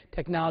innovation,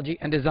 technology,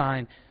 and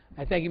design.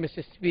 I thank you,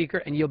 Mr. Speaker,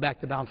 and yield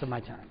back the balance of my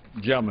time.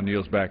 The gentleman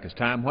yields back his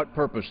time. What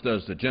purpose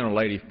does the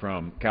gentlelady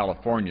from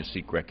California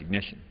seek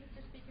recognition?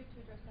 Mr. Speaker, to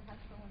address the House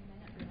for 1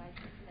 minute, revised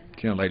to 10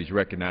 minutes. Gentlelady is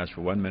recognized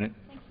for 1 minute.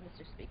 Thank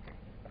you, Mr.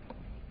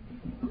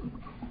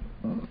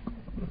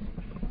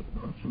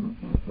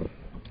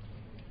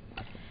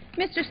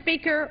 Speaker. Mr.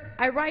 Speaker,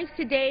 I rise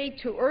today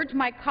to urge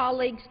my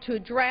colleagues to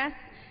address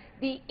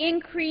the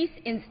increase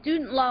in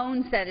student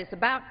loans that is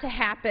about to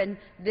happen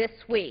this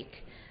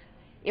week.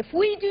 If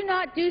we do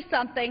not do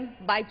something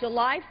by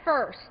July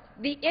 1st,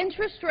 the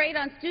interest rate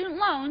on student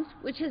loans,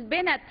 which has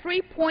been at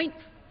 3.4%,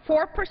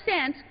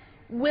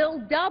 will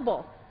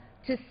double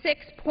to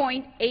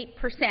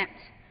 6.8%.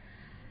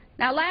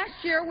 Now, last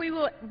year we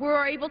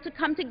were able to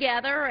come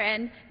together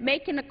and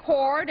make an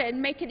accord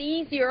and make it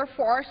easier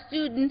for our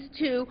students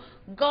to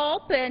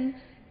gulp and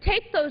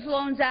take those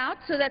loans out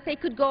so that they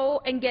could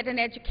go and get an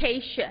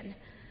education.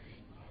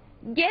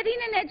 Getting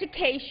an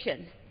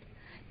education,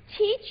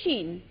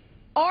 teaching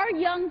our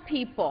young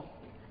people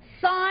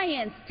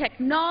science,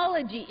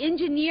 technology,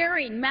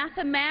 engineering,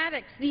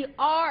 mathematics, the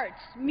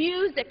arts,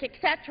 music,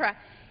 etc.,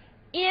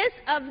 is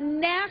of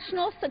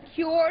national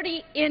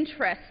security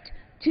interest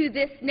to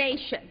this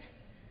nation.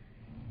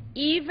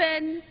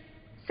 Even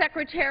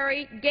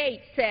Secretary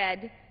Gates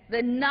said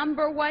the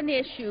 #1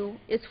 issue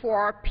is for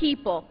our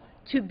people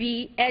to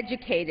be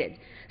educated.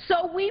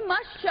 So we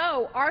must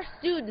show our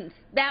students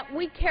that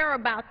we care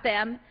about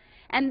them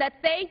and that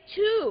they,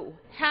 too,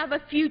 have a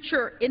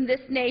future in this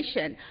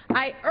nation.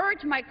 I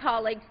urge my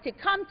colleagues to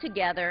come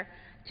together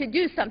to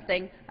do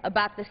something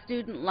about the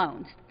student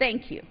loans.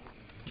 Thank you.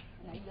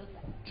 The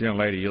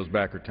gentlelady yields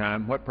back her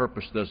time. What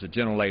purpose does the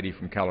gentlelady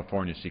from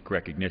California seek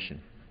recognition?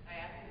 I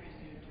ask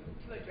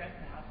to address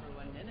the House for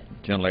 1 minute.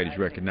 The gentlelady is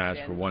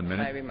recognized for 1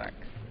 minute. My remarks.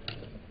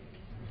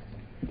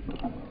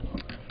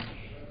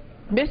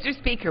 Mr.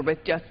 Speaker,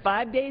 with just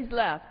 5 days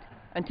left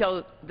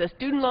until the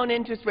student loan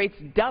interest rates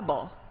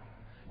double,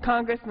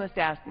 Congress must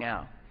ask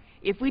now.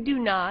 If we do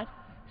not,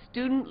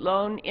 student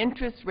loan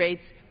interest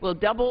rates will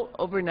double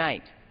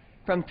overnight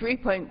from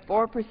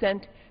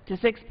 3.4% to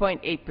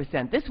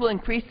 6.8%. This will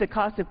increase the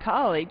cost of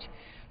college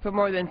for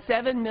more than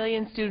 7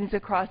 million students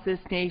across this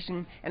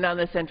nation and on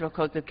the Central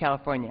Coast of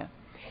California,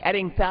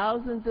 adding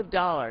thousands of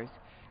dollars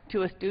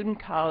to a student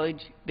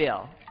college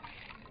bill.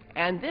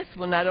 And this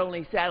will not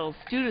only saddle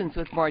students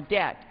with more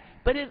debt,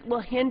 but it will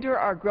hinder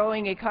our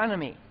growing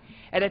economy.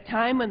 At a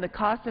time when the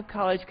cost of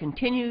college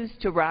continues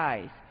to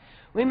rise,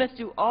 we must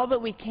do all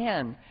that we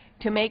can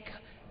to make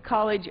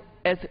college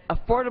as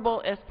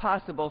affordable as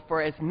possible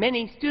for as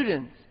many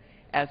students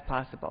as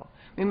possible.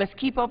 We must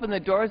keep open the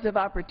doors of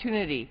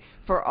opportunity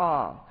for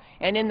all,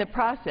 and in the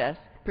process,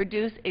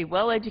 produce a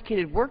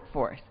well-educated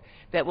workforce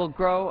that will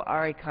grow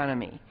our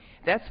economy.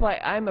 That's why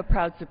I'm a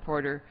proud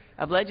supporter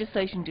of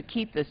legislation to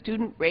keep the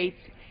student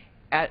rates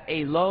at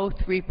a low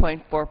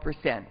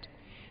 3.4%.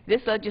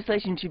 This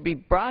legislation should be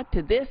brought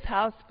to this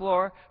House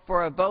floor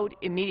for a vote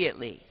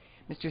immediately.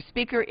 Mr.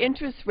 Speaker,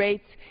 interest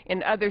rates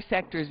in other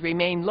sectors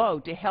remain low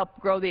to help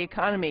grow the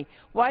economy.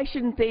 Why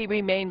shouldn't they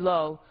remain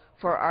low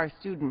for our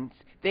students?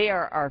 They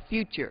are our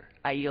future.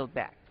 I yield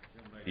back.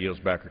 Yields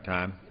back her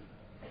time.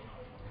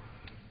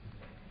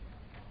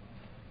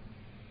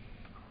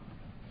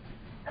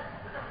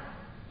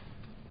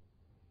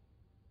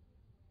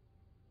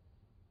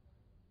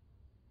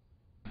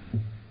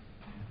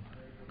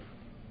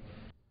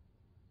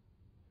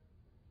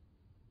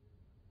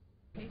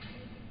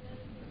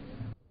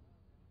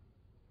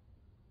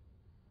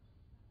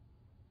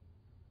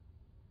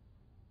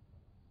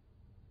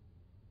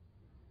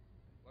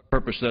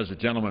 What purpose does the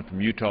gentleman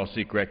from Utah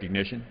seek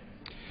recognition?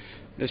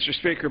 Mr.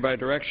 Speaker, by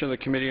direction of the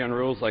Committee on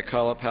Rules, I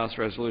call up House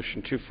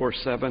Resolution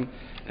 247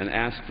 and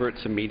ask for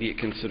its immediate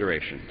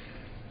consideration.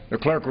 The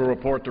clerk will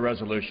report the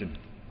resolution.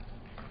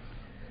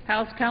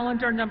 House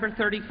Calendar Number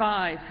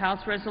 35,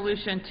 House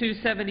Resolution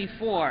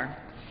 274.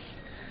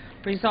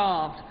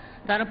 Resolved,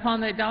 that upon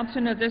the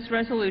adoption of this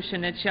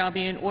resolution, it shall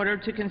be in order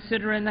to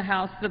consider in the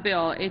House the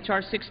bill,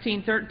 H.R.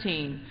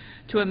 1613,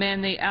 to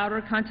amend the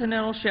Outer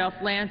Continental Shelf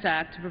Lands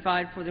Act to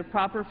provide for the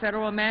proper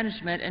federal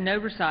management and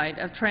oversight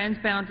of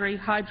transboundary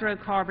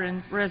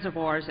hydrocarbon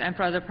reservoirs and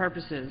for other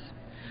purposes.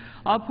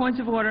 All points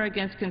of order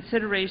against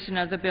consideration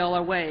of the bill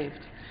are waived.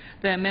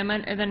 The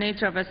amendment in the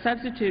nature of a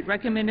substitute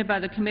recommended by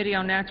the Committee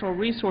on Natural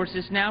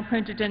Resources now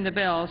printed in the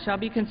bill shall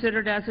be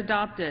considered as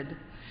adopted.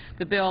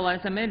 The bill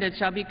as amended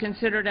shall be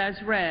considered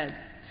as read.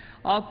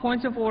 All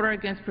points of order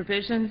against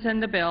provisions in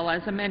the bill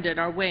as amended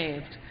are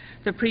waived.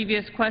 The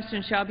previous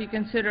question shall be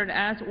considered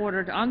as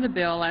ordered on the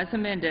bill as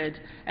amended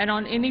and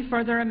on any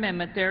further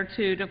amendment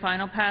thereto to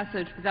final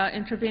passage without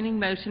intervening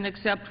motion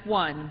except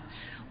one.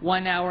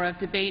 1 hour of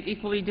debate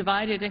equally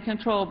divided and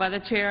controlled by the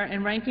Chair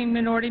and Ranking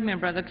Minority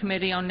Member of the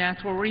Committee on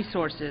Natural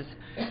Resources.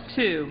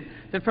 2,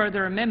 The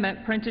further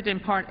amendment printed in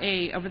Part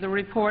A of the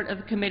report of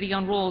the Committee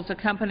on Rules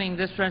accompanying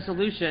this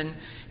resolution,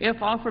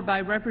 if offered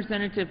by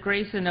Representative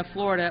Grayson of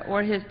Florida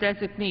or his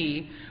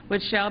designee,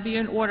 which shall be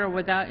in order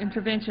without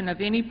intervention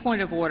of any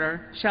point of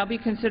order, shall be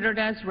considered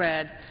as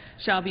read,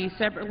 shall be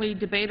separately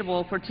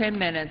debatable for 10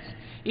 minutes,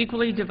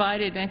 equally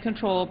divided and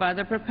controlled by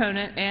the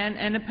proponent and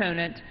an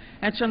opponent,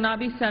 and shall not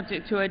be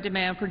subject to a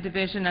demand for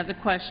division of the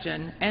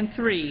question. And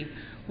 3,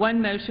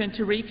 one motion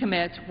to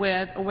recommit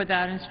with or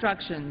without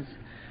instructions.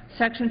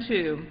 Section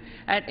 2.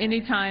 At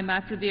any time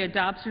after the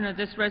adoption of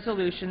this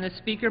resolution, the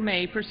Speaker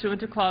may,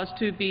 pursuant to Clause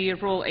 2B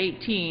of Rule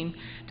 18,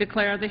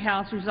 declare the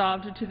House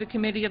resolved to the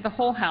Committee of the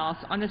Whole House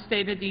on the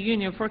State of the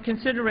Union for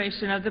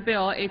consideration of the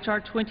bill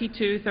H.R.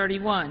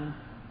 2231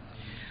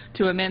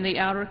 to amend the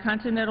Outer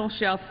Continental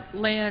Shelf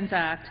Lands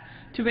Act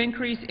to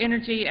increase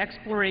energy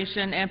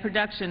exploration and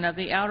production of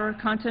the Outer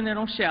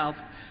Continental Shelf,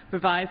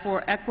 provide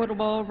for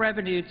equitable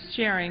revenue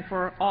sharing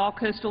for all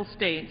coastal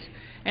states,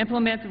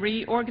 implement the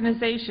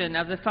reorganization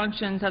of the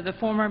functions of the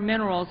former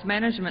Minerals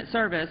Management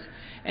Service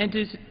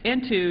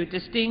into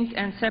distinct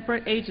and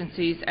separate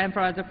agencies, and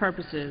for other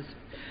purposes.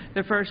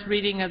 The first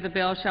reading of the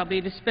bill shall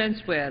be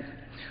dispensed with.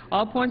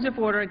 All points of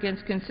order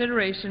against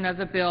consideration of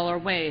the bill are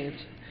waived.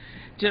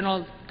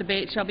 General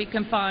debate shall be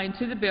confined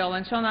to the bill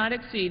and shall not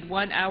exceed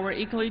 1 hour,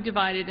 equally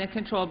divided and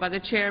controlled by the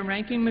chair and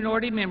ranking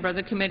minority member of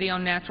the Committee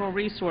on Natural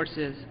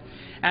Resources.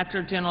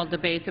 After general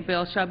debate, the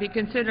bill shall be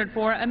considered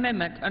for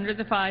amendment under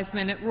the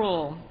 5-minute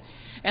rule.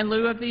 In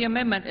lieu of the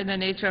amendment in the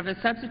nature of a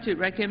substitute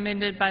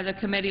recommended by the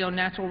Committee on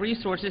Natural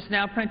Resources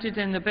now printed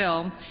in the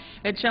bill,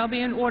 it shall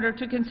be in order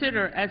to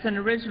consider as an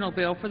original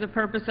bill for the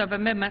purpose of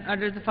amendment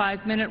under the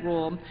 5-minute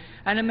rule,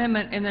 an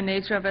amendment in the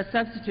nature of a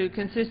substitute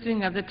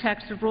consisting of the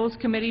text of Rules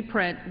Committee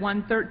Print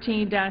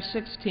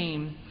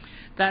 113-16.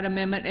 That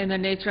amendment in the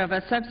nature of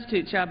a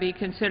substitute shall be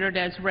considered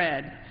as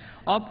read.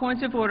 All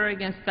points of order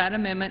against that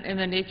amendment in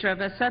the nature of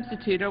a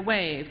substitute are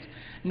waived.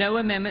 No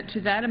amendment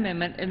to that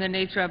amendment in the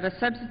nature of a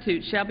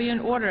substitute shall be in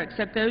order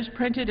except those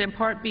printed in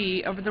Part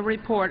B of the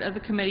report of the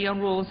Committee on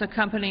Rules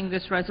accompanying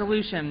this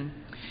resolution.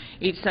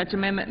 Each such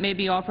amendment may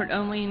be offered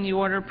only in the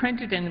order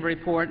printed in the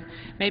report,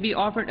 may be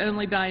offered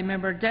only by a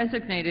member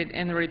designated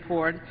in the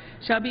report,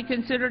 shall be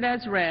considered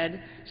as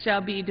read, shall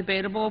be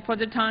debatable for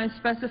the time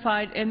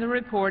specified in the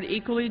report,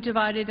 equally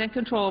divided and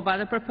controlled by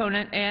the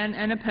proponent and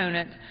an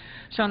opponent,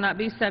 shall not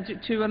be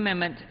subject to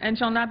amendment, and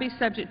shall not be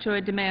subject to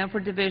a demand for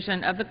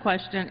division of the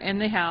question in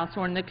the House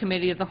or in the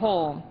Committee of the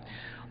Whole.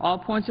 All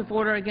points of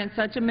order against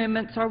such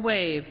amendments are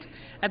waived.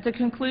 At the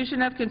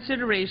conclusion of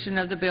consideration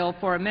of the bill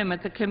for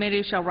amendment, the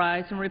committee shall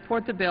rise and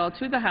report the bill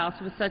to the House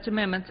with such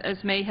amendments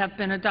as may have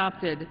been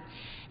adopted.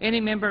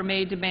 Any member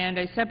may demand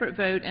a separate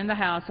vote in the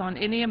House on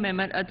any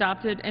amendment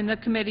adopted in the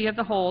Committee of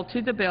the Whole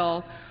to the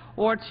bill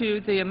or to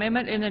the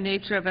amendment in the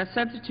nature of a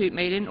substitute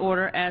made in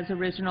order as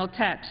original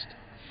text.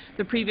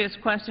 The previous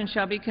question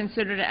shall be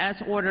considered as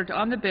ordered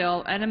on the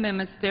bill and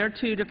amendments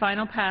thereto to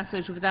final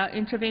passage without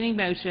intervening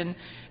motion,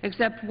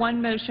 except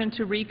one motion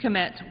to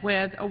recommit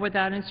with or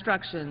without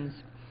instructions.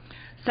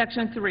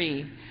 Section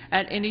 3.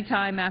 At any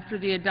time after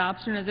the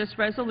adoption of this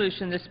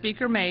resolution, the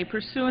Speaker may,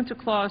 pursuant to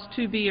Clause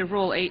 2B of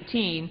Rule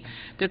 18,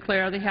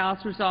 declare the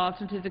House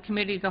resolved into the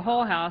Committee of the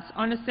Whole House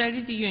on the State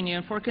of the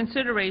Union for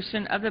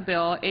consideration of the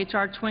bill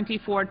H.R.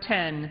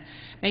 2410,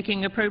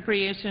 making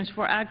appropriations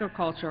for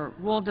agriculture,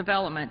 rural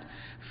development,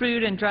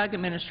 Food and Drug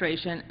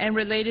Administration, and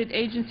related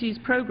agencies'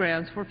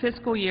 programs for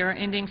fiscal year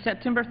ending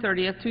September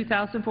 30,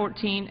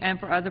 2014, and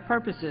for other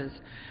purposes.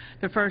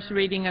 The first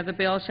reading of the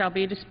bill shall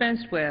be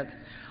dispensed with.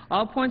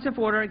 All points of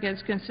order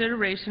against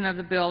consideration of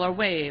the bill are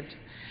waived.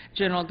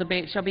 General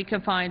debate shall be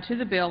confined to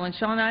the bill and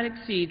shall not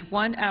exceed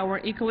 1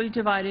 hour, equally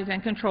divided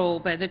and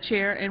controlled by the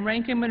chair and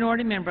ranking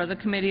minority member of the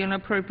Committee on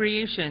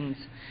Appropriations.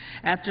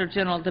 After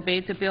general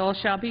debate, the bill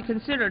shall be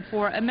considered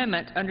for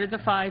amendment under the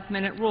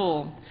 5-minute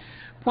rule.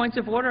 Points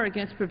of order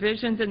against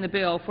provisions in the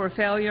bill for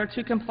failure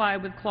to comply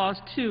with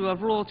Clause 2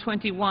 of Rule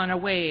 21 are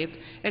waived,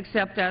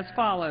 except as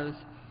follows.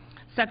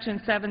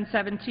 Section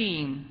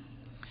 717.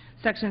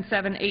 Section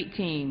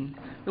 718,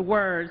 the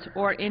words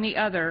 "or any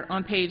other"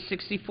 on page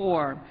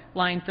 64,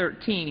 line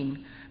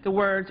 13, the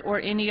words "or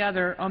any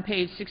other" on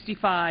page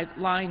 65,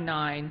 line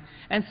 9,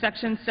 and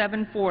Section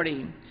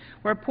 740,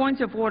 where points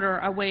of order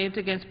are waived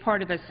against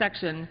part of a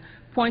section,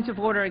 points of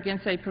order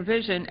against a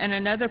provision and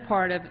another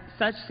part of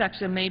such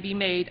section may be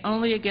made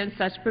only against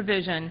such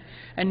provision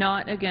and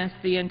not against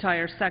the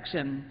entire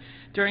section.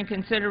 During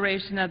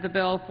consideration of the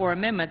bill for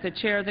amendment, the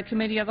chair of the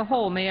Committee of the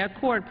Whole may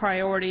accord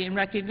priority and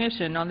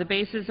recognition on the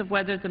basis of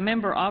whether the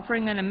member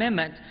offering an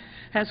amendment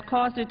has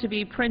caused it to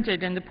be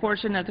printed in the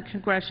portion of the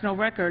congressional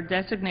record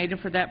designated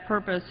for that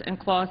purpose in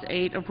Clause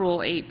 8 of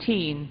Rule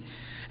 18.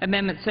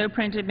 Amendments so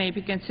printed may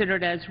be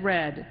considered as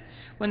read.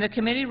 When the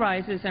committee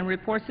rises and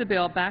reports the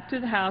bill back to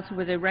the House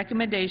with a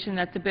recommendation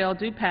that the bill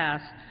do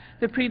pass,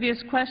 the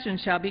previous question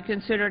shall be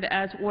considered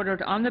as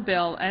ordered on the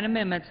bill and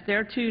amendments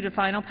thereto to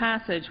final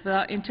passage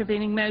without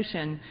intervening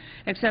motion,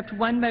 except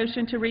one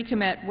motion to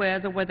recommit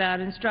with or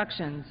without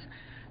instructions.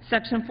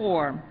 Section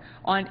 4,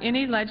 on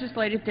any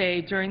legislative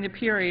day during the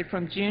period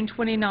from June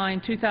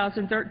 29,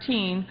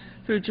 2013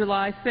 through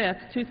July 5,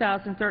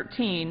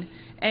 2013,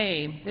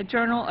 A, the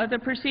journal of the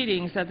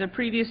proceedings of the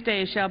previous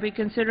day shall be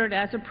considered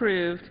as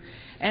approved,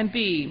 and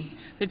B,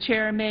 the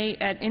Chair may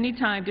at any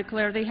time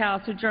declare the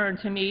House adjourned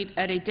to meet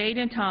at a date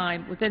and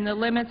time within the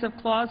limits of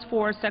Clause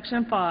 4,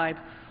 Section 5,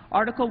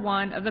 Article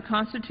 1 of the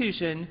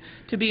Constitution,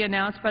 to be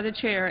announced by the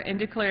Chair in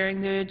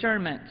declaring the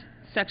adjournment.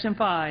 Section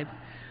 5.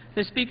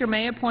 The Speaker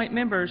may appoint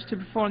members to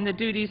perform the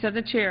duties of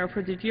the Chair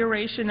for the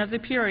duration of the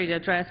period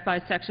addressed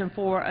by Section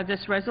 4 of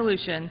this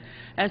resolution,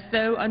 as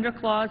though under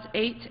Clause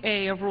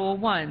 8A of Rule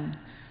 1.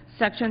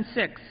 Section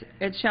 6.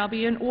 It shall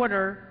be in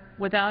order,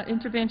 without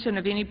intervention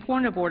of any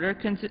point of order,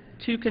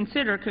 to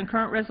consider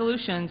concurrent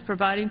resolutions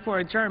providing for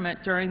adjournment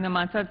during the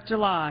month of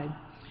July.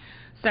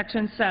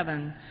 Section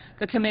 7.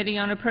 The Committee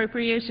on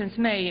Appropriations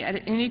may, at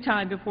any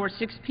time before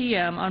 6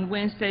 p.m. on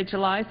Wednesday,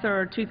 July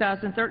 3,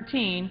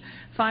 2013,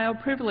 file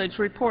privilege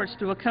reports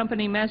to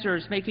accompany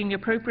measures making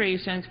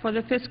appropriations for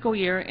the fiscal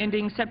year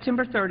ending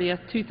September 30,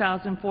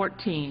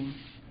 2014.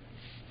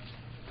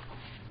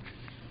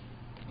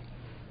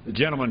 The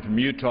gentleman from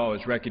Utah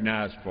is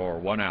recognized for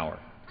 1 hour.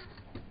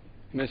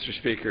 Mr.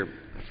 Speaker,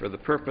 for the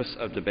purpose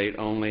of debate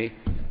only,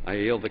 I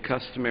yield the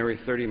customary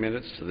 30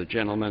 minutes to the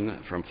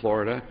gentleman from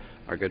Florida,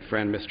 our good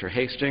friend Mr.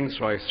 Hastings,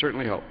 who I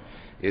certainly hope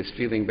is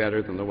feeling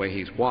better than the way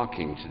he's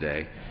walking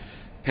today.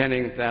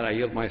 Pending that, I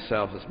yield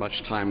myself as much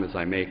time as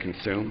I may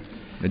consume.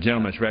 The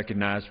gentleman is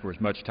recognized for as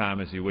much time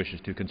as he wishes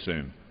to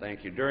consume.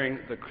 Thank you. During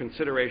the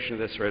consideration of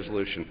this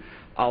resolution,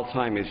 all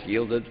time is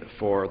yielded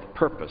for the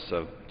purpose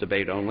of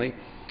debate only.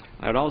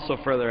 I would also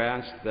further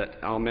ask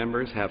that all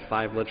members have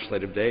 5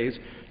 legislative days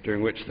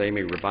during which they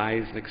may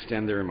revise and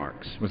extend their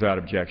remarks. Without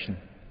objection.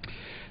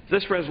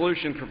 This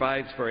resolution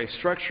provides for a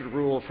structured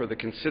rule for the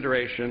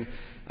consideration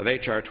of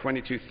H.R.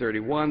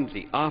 2231,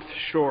 the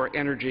Offshore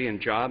Energy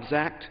and Jobs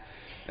Act,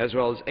 as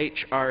well as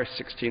H.R.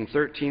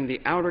 1613, the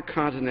Outer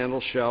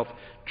Continental Shelf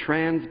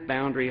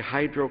Transboundary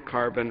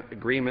Hydrocarbon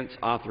Agreements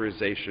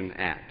Authorization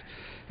Act,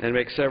 and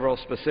make several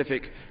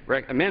specific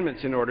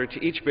amendments in order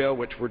to each bill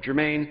which were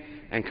germane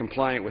and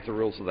compliant with the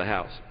rules of the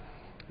House.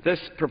 This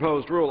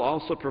proposed rule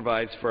also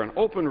provides for an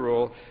open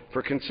rule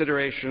for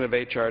consideration of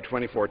H.R.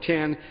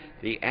 2410,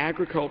 the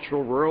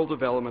Agricultural, Rural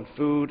Development,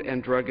 Food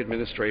and Drug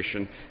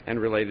Administration and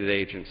related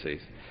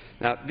agencies.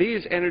 Now,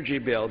 these energy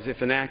bills,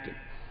 if enacted,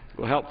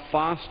 will help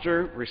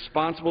foster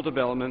responsible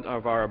development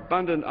of our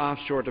abundant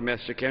offshore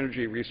domestic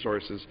energy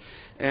resources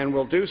and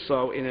will do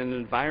so in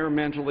an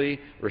environmentally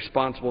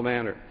responsible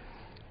manner.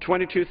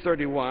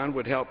 2231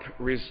 would help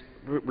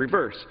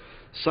reverse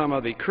some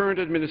of the current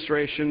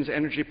administration's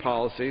energy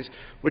policies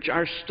which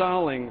are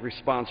stalling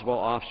responsible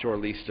offshore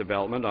lease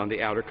development on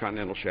the Outer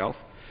Continental Shelf.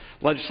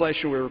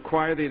 Legislation will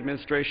require the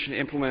administration to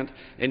implement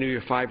a new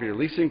 5-year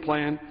leasing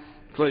plan,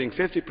 including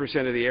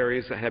 50% of the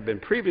areas that have been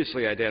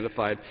previously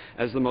identified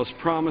as the most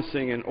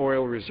promising in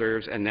oil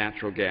reserves and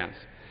natural gas.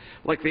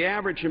 Like the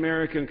average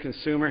American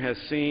consumer has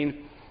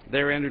seen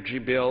their energy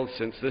bills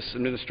since this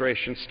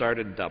administration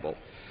started double.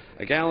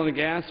 A gallon of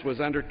gas was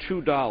under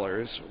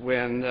 $2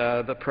 when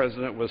the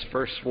President was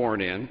first sworn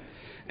in,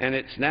 and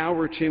it's now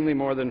routinely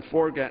more than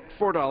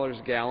 $4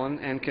 a gallon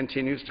and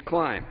continues to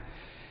climb.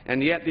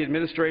 And yet the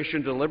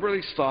administration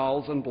deliberately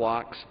stalls and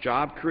blocks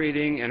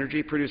job-creating,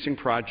 energy-producing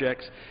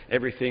projects,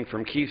 everything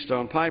from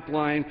Keystone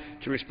Pipeline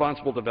to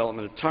responsible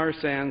development of tar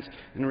sands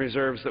and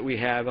reserves that we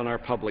have on our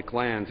public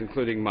lands,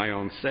 including my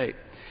own state.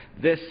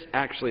 This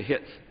actually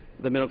hits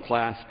the middle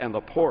class and the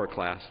poorer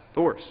class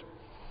the worst.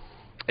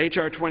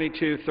 H.R.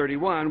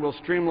 2231 will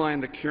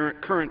streamline the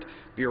current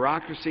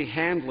bureaucracy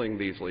handling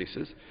these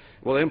leases,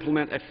 will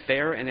implement a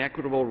fair and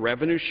equitable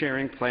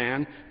revenue-sharing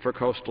plan for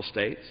coastal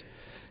states.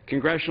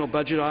 Congressional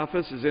Budget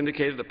Office has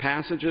indicated the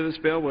passage of this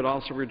bill would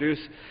also reduce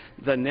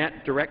the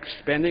net direct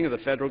spending of the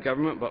federal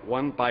government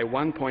by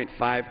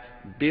 $1.5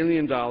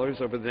 billion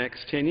over the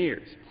next 10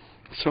 years.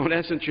 So in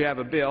essence, you have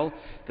a bill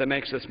that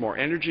makes us more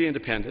energy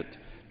independent,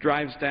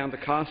 drives down the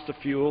cost of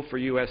fuel for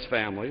U.S.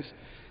 families,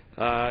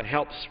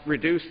 helps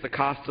reduce the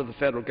cost of the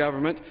federal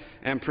government,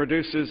 and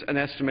produces an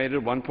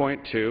estimated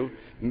 1.2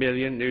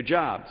 million new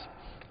jobs.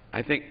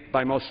 I think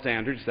by most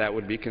standards that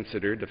would be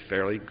considered a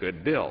fairly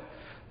good bill.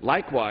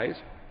 Likewise,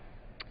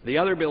 the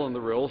other bill in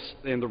the rule,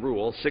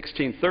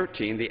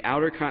 1613, the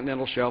Outer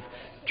Continental Shelf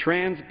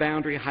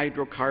Transboundary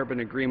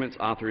Hydrocarbon Agreements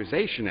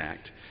Authorization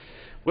Act,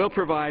 will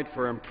provide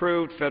for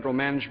improved federal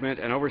management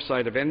and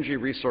oversight of energy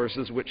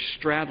resources which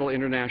straddle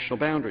international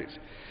boundaries.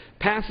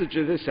 Passage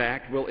of this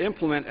act will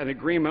implement an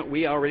agreement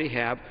we already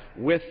have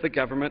with the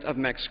government of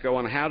Mexico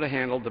on how to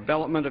handle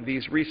development of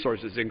these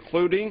resources,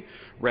 including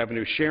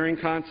revenue sharing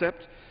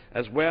concept,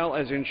 as well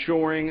as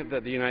ensuring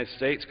that the United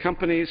States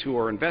companies who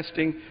are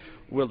investing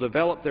will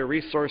develop their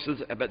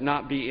resources but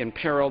not be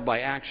imperiled by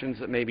actions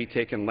that may be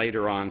taken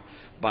later on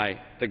by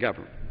the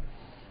government.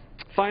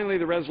 Finally,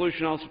 the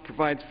resolution also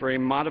provides for a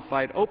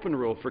modified open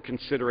rule for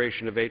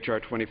consideration of H.R.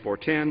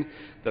 2410,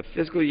 the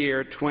fiscal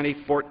year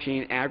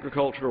 2014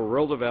 Agricultural,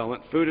 Rural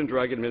Development, Food and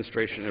Drug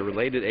Administration and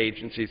related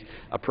agencies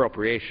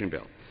appropriation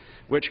bill.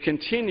 which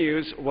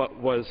continues what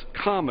was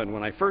common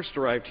when I first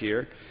arrived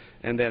here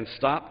and then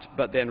stopped,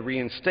 but then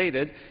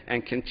reinstated,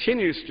 and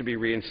continues to be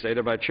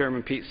reinstated by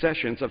Chairman Pete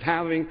Sessions, of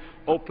having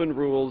open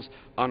rules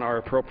on our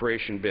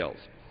appropriation bills.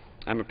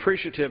 I'm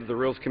appreciative of the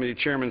Rules Committee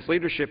Chairman's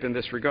leadership in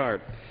this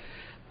regard.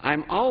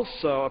 I'm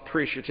also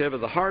appreciative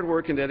of the hard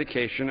work and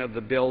dedication of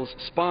the bill's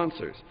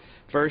sponsors.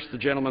 First, the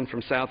gentleman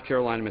from South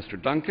Carolina, Mr.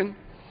 Duncan,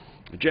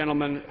 the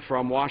gentleman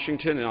from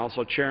Washington and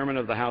also chairman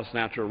of the House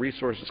Natural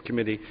Resources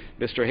Committee,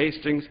 Mr.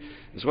 Hastings,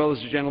 as well as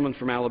the gentleman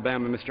from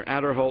Alabama, Mr.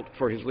 Adderholt,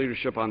 for his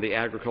leadership on the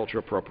Agriculture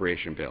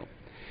Appropriation Bill.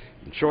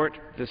 In short,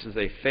 this is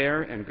a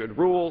fair and good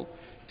rule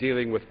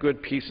dealing with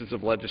good pieces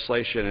of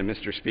legislation, and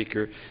Mr.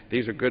 Speaker,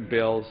 these are good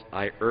bills.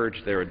 I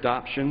urge their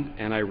adoption,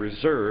 and I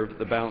reserve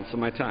the balance of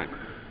my time.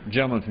 The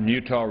gentleman from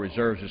Utah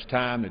reserves his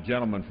time. The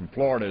gentleman from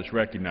Florida is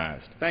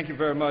recognized. Thank you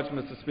very much,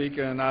 Mr.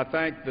 Speaker, and I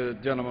thank the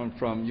gentleman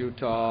from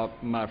Utah,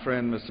 my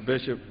friend Mr.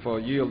 Bishop, for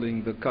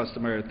yielding the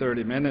customary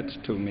 30 minutes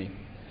to me.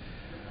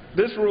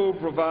 This rule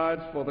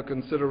provides for the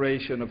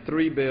consideration of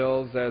 3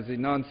 bills as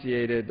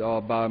enunciated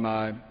by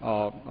my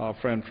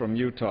friend from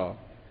Utah.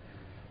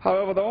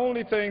 However, the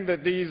only thing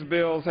that these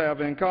bills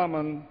have in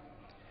common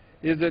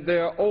is that they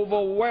are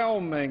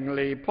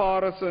overwhelmingly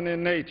partisan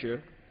in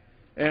nature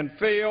and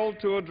fail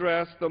to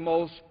address the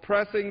most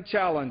pressing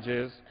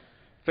challenges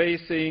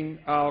facing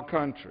our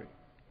country.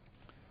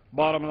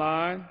 Bottom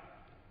line,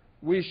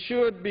 we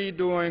should be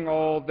doing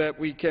all that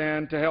we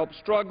can to help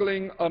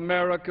struggling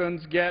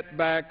Americans get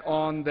back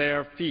on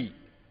their feet.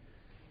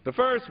 The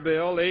first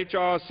bill,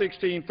 H.R.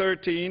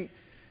 1613,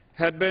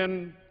 had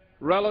been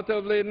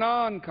relatively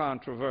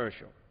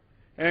non-controversial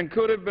and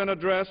could have been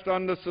addressed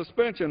under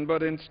suspension,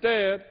 but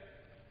instead,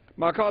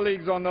 my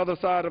colleagues on the other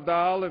side of the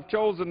aisle have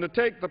chosen to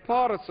take the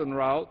partisan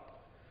route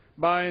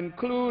by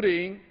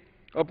including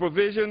a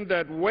provision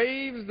that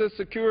waives the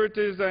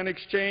Securities and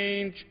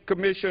Exchange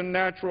Commission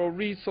Natural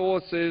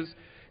Resources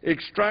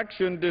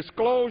Extraction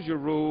Disclosure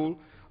Rule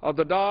of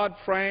the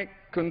Dodd-Frank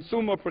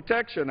Consumer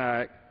Protection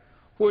Act,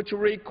 which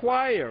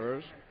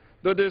requires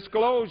the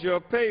disclosure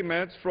of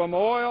payments from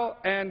oil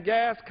and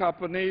gas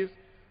companies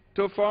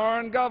to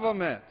foreign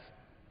governments.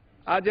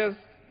 I just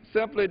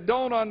simply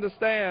don't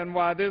understand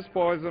why this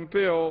poison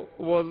pill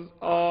was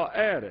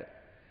added.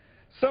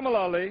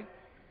 Similarly,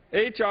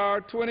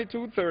 H.R.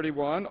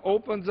 2231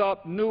 opens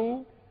up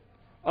new,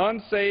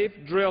 unsafe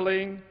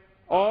drilling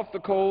off the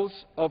coast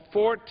of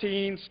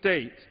 14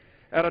 states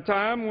at a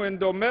time when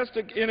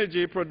domestic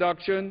energy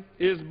production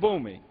is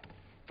booming.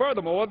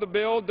 Furthermore, the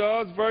bill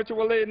does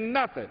virtually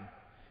nothing,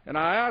 and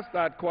I asked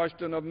that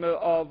question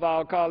of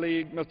our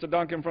colleague, Mr.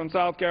 Duncan from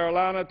South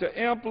Carolina,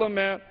 to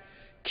implement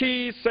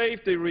key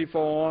safety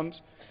reforms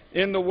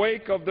in the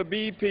wake of the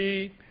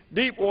BP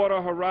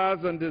Deepwater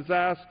Horizon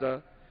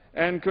disaster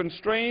and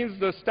constrains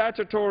the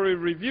statutory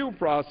review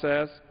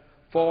process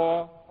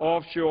for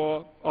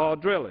offshore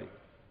drilling.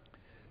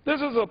 This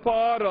is a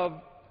part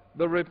of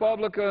the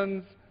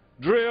Republicans'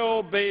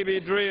 drill, baby,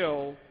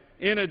 drill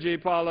energy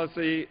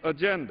policy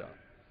agenda.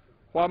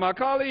 While my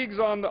colleagues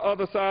on the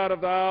other side of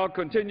the aisle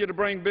continue to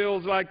bring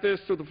bills like this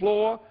to the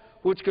floor,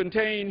 which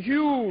contain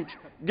huge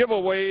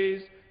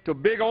giveaways to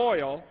big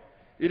oil,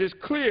 it is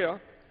clear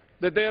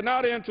that they are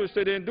not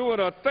interested in doing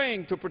a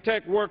thing to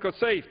protect worker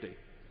safety,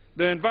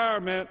 the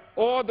environment,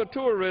 or the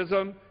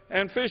tourism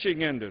and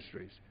fishing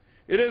industries.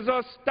 It is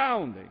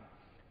astounding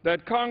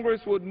that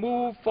Congress would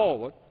move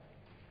forward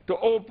to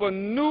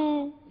open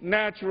new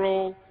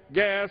natural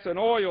gas and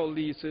oil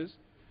leases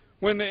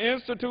when the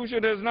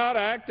institution has not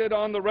acted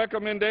on the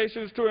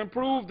recommendations to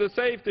improve the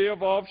safety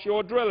of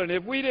offshore drilling.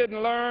 If we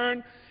didn't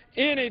learn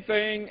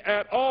anything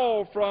at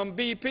all from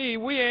BP,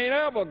 we ain't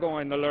ever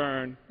going to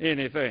learn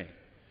anything.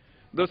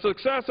 The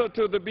successor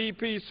to the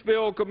BP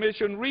Spill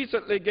Commission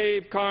recently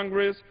gave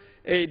Congress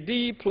a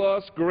D+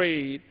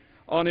 grade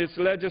on its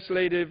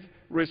legislative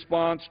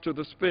response to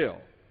the spill.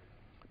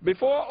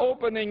 Before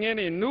opening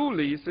any new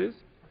leases,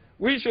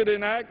 we should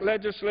enact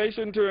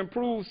legislation to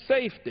improve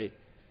safety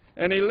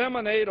and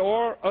eliminate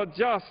or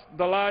adjust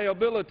the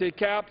liability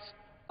caps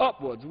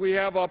upwards. We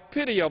have a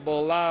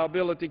pitiable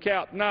liability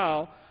cap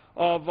now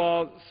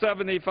of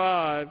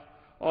 75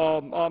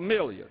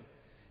 million.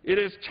 It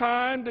is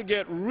time to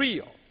get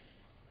real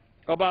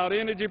about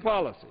energy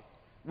policy.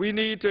 We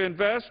need to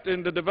invest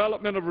in the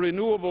development of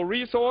renewable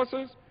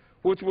resources,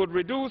 which would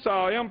reduce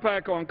our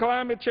impact on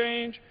climate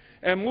change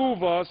and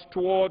move us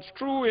towards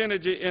true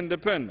energy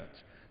independence.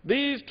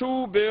 These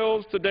 2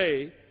 bills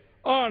today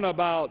aren't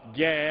about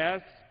gas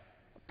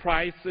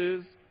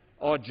prices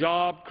or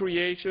job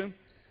creation.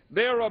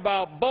 They're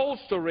about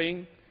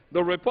bolstering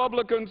the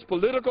Republicans'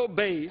 political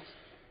base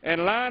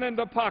and lining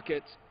the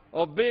pockets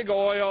of big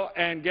oil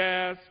and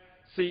gas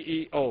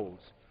CEOs.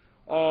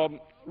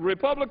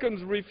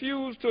 Republicans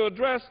refuse to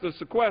address the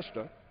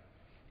sequester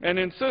and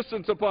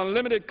insistence upon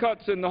limited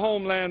cuts in the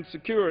Homeland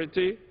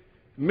Security,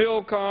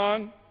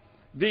 MILCON,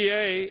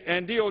 VA,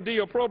 and DOD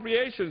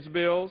appropriations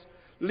bills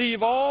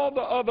leave all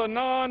the other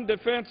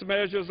non-defense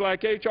measures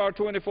like H.R.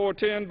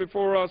 2410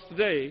 before us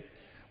today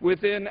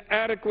within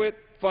adequate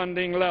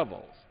funding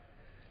levels.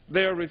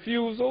 their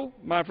refusal,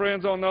 my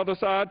friends on the other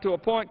side, to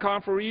appoint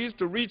conferees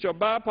to reach a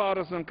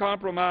bipartisan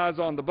compromise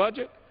on the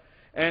budget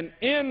and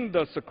end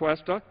the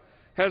sequester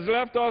has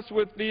left us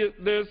with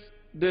this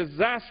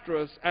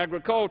disastrous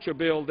agriculture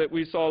bill that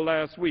we saw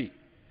last week.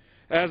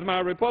 As my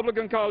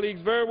Republican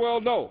colleagues very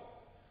well know,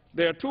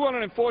 there are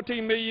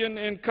 $214 million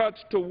in cuts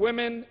to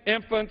women,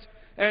 infants,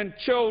 and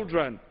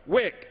children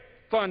WIC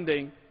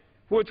funding,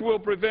 which will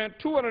prevent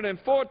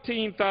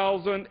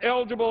 214,000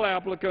 eligible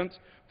applicants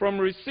from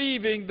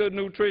receiving the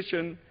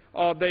nutrition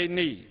they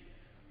need.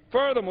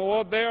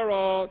 Furthermore, there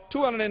are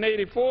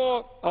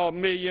 $284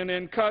 million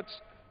in cuts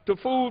to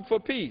Food for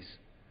Peace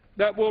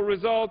that will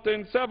result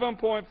in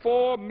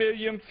 7.4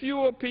 million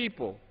fewer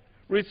people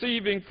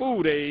receiving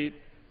food aid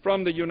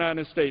from the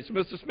United States.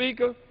 Mr.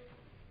 Speaker,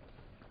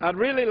 I'd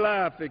really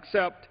laugh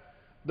except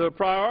the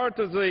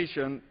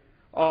prioritization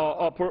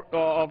of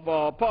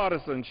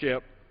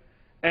partisanship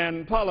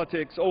and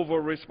politics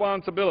over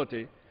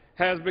responsibility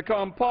has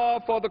become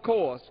par for the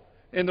course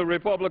in the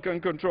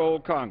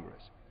Republican-controlled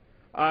Congress.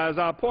 As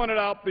I pointed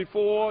out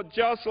before,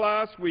 just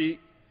last week,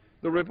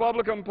 the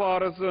Republican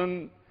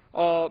partisan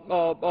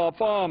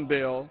farm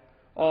bill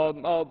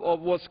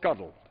was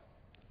scuttled.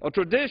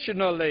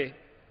 Traditionally,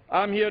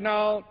 I'm here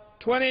now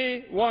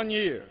 21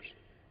 years,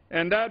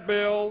 and that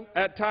bill,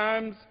 at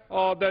times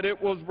that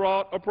it was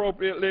brought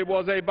appropriately,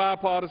 was a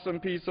bipartisan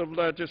piece of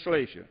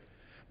legislation.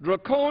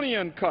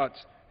 Draconian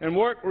cuts and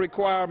work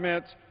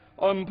requirements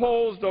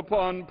imposed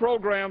upon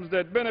programs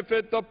that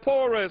benefit the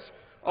poorest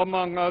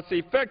among us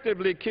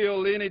effectively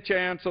kill any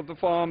chance of the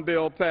Farm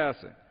Bill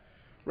passing.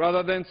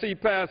 Rather than see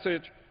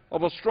passage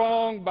of a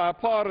strong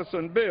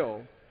bipartisan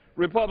bill,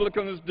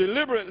 Republicans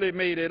deliberately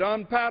made it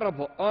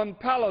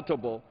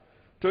unpalatable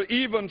to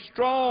even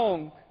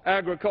strong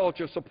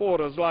agriculture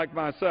supporters like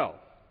myself.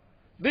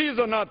 These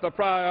are not the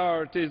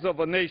priorities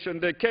of a nation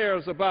that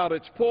cares about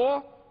its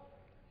poor.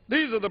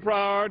 These are the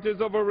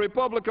priorities of a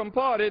Republican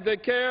Party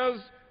that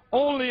cares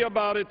only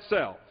about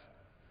itself.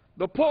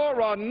 The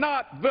poor are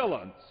not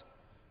villains.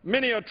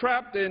 Many are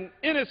trapped in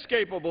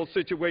inescapable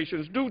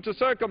situations due to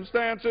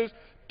circumstances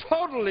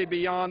totally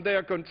beyond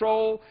their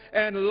control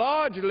and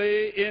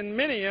largely, in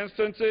many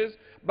instances,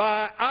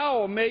 by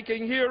our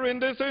making here in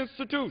this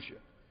institution.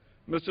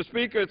 Mr.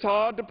 Speaker, it's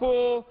hard to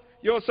pull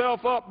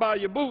yourself up by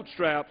your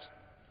bootstraps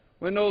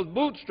when those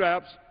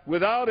bootstraps,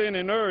 without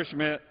any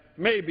nourishment,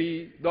 may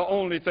be the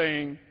only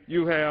thing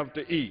you have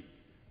to eat.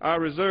 I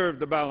reserve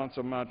the balance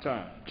of my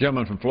time.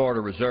 Gentleman from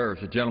Florida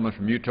reserves. The gentleman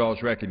from Utah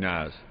is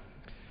recognized.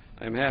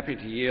 I'm happy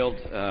to yield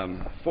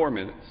 4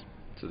 minutes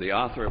to the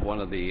author of one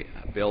of the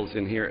bills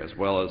in here, as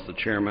well as the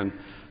chairman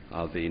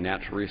of the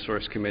Natural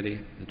Resource Committee,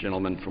 the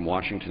gentleman from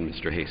Washington,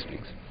 Mr.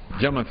 Hastings. The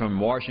gentleman from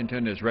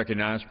Washington is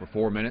recognized for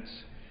 4 minutes.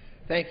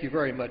 Thank you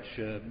very much,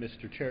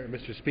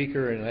 Mr.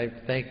 Speaker, and I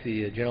thank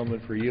the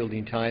gentleman for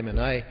yielding time. And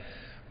I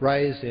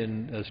rise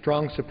in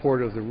strong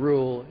support of the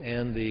rule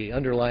and the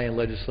underlying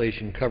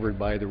legislation covered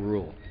by the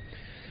rule.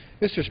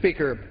 Mr.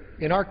 Speaker,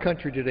 in our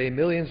country today,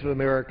 millions of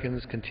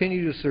Americans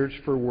continue to search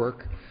for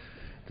work.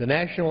 The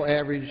national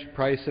average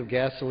price of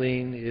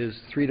gasoline is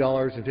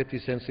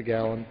 $3.50 a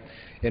gallon,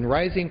 and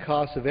rising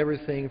costs of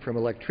everything from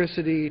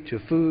electricity to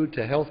food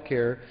to health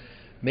care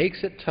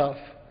makes it tough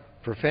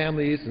for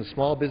families and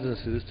small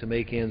businesses to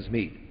make ends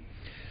meet.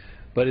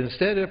 But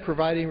instead of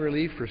providing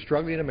relief for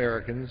struggling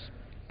Americans,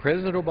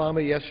 President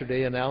Obama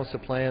yesterday announced a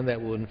plan that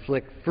will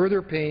inflict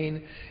further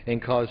pain and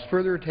cause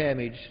further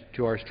damage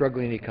to our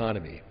struggling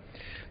economy.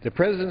 The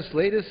President's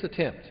latest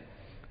attempt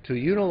to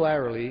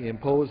unilaterally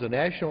impose a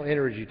national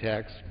energy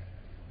tax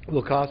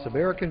will cost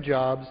American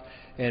jobs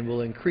and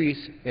will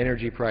increase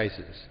energy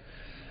prices.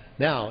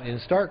 Now, in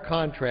stark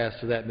contrast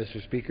to that,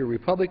 Mr. Speaker,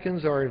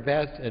 Republicans are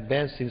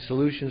advancing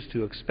solutions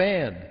to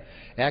expand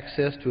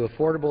access to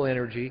affordable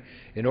energy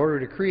in order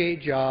to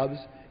create jobs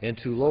and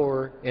to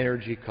lower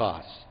energy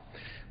costs.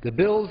 The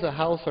bills the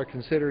House are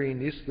considering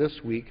this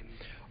week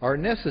are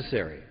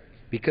necessary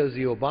because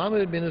the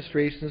Obama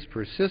administration's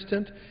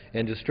persistent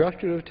and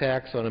destructive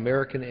attacks on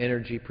American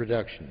energy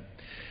production.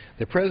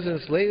 The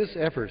President's latest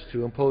efforts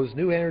to impose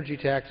new energy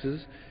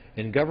taxes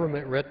and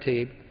government red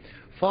tape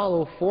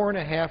follow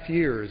 4.5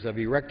 years of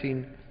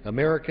erecting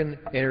American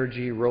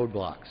energy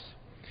roadblocks.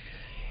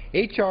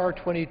 H.R.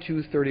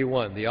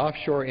 2231, the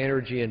Offshore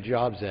Energy and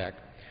Jobs Act,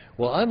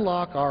 will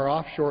unlock our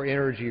offshore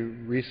energy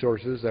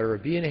resources that are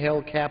being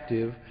held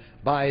captive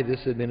by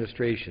this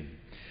administration.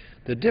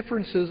 The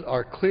differences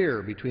are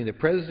clear between the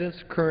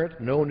President's current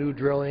no new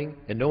drilling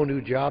and no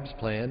new jobs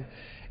plan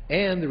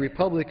and the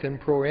Republican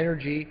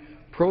pro-energy,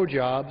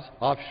 pro-jobs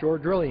offshore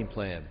drilling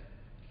plan.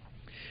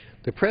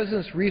 The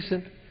President's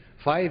recent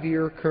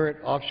 5-year current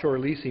offshore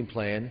leasing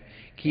plan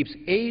keeps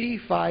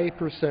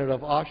 85%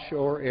 of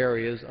offshore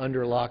areas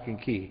under lock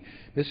and key.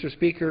 Mr.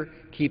 Speaker,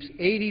 keeps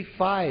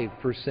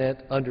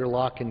 85% under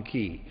lock and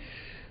key.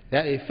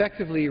 That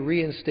effectively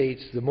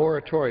reinstates the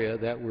moratoria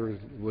that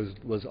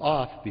was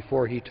off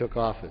before he took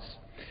office.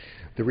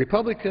 The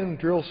Republican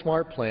Drill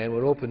Smart plan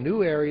would open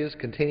new areas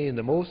containing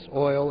the most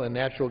oil and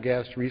natural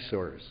gas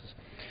resources,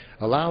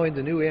 allowing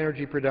the new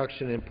energy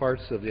production in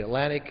parts of the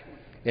Atlantic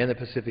and the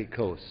Pacific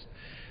Coast.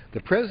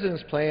 The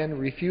President's plan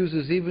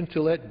refuses even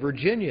to let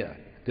Virginia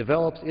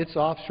develop its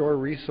offshore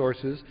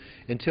resources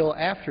until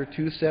after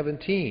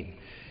 2017,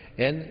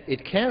 and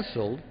it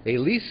canceled a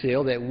lease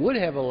sale that would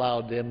have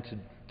allowed them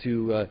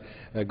to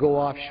go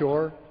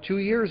offshore 2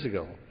 years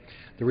ago.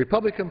 The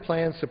Republican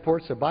plan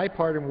supports the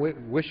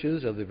bipartisan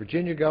wishes of the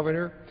Virginia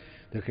governor,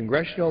 the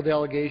congressional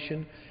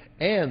delegation,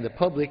 and the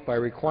public by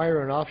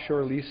requiring an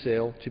offshore lease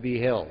sale to be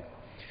held.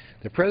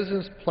 The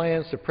President's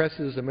plan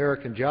suppresses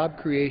American job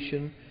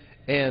creation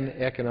and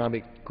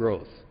economic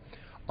growth.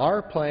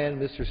 Our plan,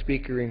 Mr.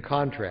 Speaker, in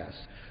contrast,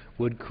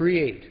 would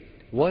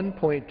create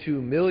 1.2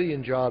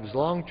 million jobs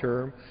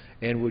long-term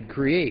and would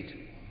create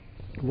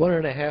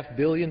 $1.5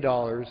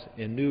 billion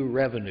in new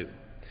revenue.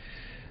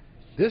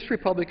 This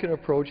Republican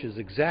approach is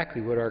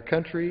exactly what our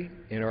country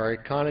and our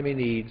economy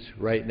needs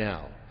right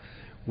now.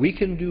 We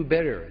can do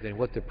better than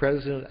what the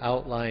President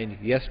outlined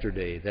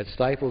yesterday that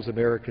stifles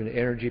American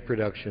energy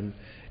production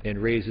and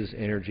raises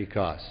energy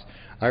costs.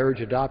 I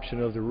urge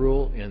adoption of the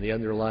rule and the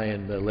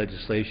underlying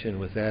legislation.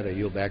 With that, I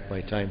yield back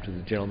my time to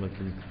the gentleman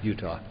from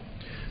Utah.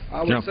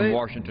 Gentleman from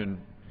Washington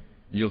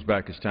yields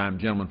back his time.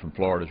 Gentleman from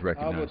Florida is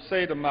recognized. I would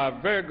say to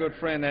my very good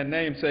friend and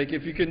namesake,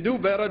 if you can do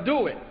better,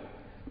 do it.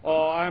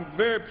 I'm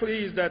very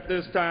pleased at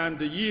this time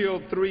to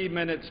yield 3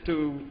 minutes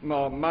to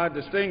my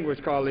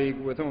distinguished colleague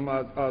with whom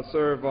I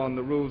serve on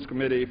the Rules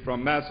Committee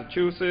from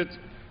Massachusetts,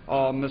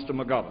 Mr.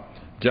 McGovern.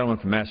 Gentleman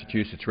from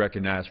Massachusetts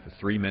recognized for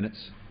 3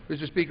 minutes.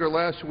 Mr. Speaker,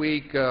 last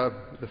week the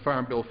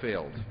Farm Bill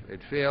failed.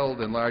 It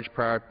failed in large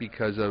part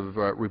because of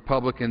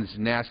Republicans'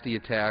 nasty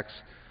attacks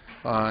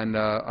on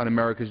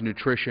America's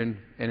nutrition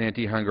and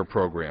anti-hunger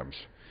programs.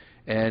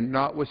 And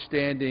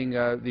notwithstanding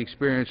the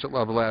experience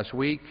of last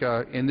week,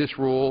 in this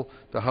rule,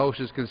 the House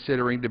is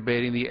considering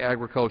debating the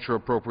Agriculture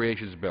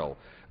Appropriations Bill,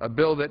 a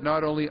bill that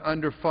not only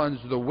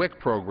underfunds the WIC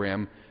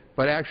program,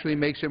 but actually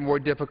makes it more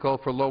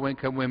difficult for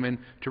low-income women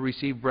to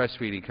receive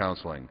breastfeeding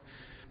counseling.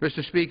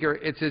 Mr. Speaker,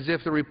 it's as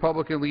if the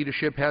Republican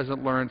leadership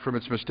hasn't learned from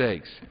its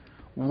mistakes.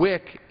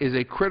 WIC is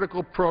a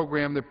critical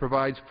program that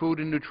provides food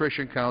and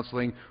nutrition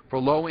counseling for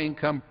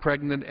low-income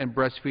pregnant and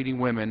breastfeeding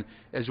women,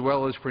 as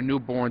well as for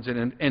newborns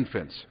and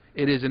infants.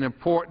 It is an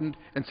important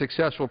and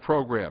successful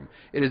program.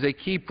 It is a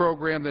key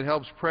program that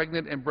helps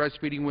pregnant and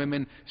breastfeeding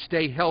women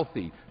stay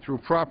healthy through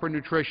proper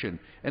nutrition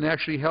and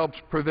actually helps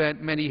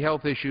prevent many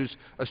health issues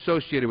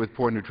associated with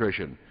poor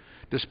nutrition.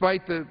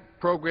 Despite the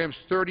program's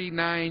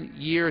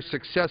 39-year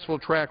successful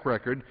track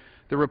record,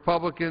 the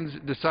Republicans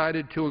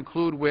decided to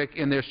include WIC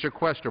in their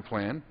sequester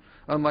plan,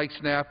 unlike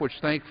SNAP, which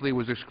thankfully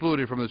was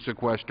excluded from the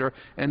sequester,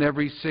 and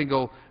every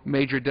single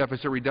major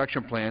deficit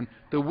reduction plan.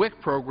 The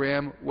WIC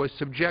program was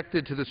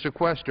subjected to the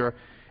sequester,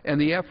 and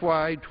the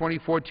FY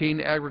 2014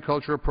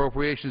 Agriculture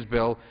Appropriations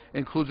Bill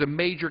includes a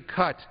major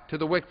cut to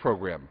the WIC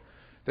program.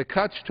 The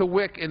cuts to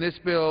WIC in this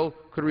bill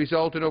could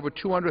result in over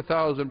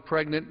 200,000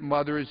 pregnant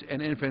mothers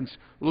and infants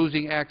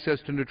losing access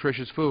to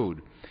nutritious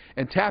food.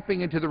 And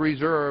tapping into the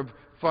reserve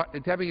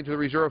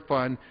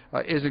fund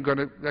isn't going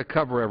to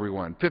cover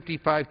everyone.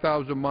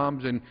 55,000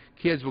 moms and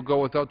kids will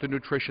go without the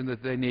nutrition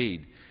that they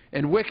need.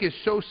 And WIC is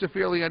so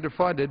severely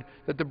underfunded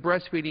that the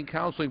breastfeeding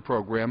counseling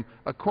program,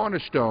 a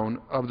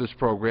cornerstone of this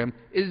program,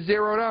 is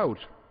zeroed out.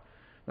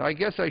 Now, I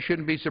guess I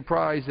shouldn't be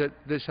surprised that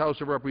this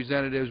House of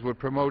Representatives would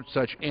promote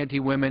such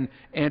anti-women,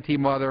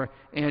 anti-mother,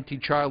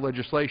 anti-child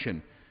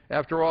legislation.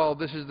 After all,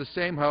 this is the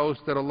same House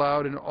that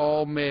allowed an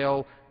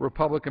all-male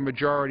Republican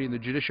majority in the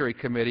Judiciary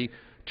Committee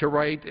to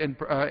write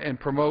and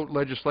promote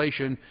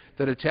legislation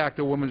that attacked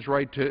a woman's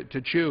right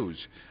to choose.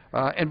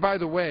 And by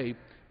the way,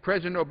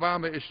 President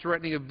Obama is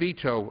threatening a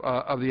veto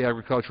of the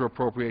Agricultural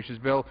Appropriations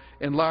Bill,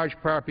 in large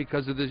part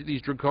because of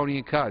these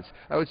draconian cuts.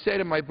 I would say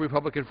to my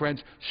Republican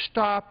friends,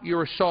 stop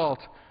your assault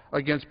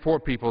against poor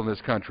people in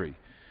this country.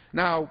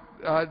 Now,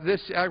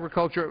 this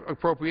Agriculture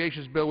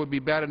Appropriations Bill would be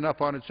bad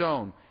enough on its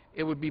own.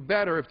 It would be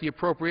better if the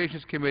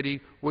Appropriations Committee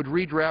would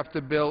redraft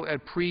the bill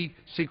at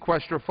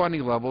pre-sequester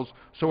funding levels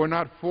so we're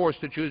not forced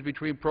to choose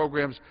between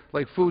programs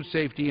like food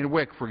safety and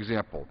WIC, for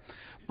example.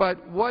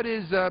 But what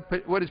is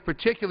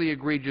particularly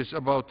egregious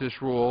about this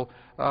rule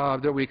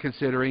that we're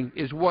considering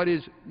is what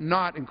is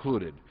not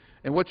included.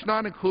 And what's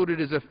not included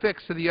is a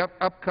fix to the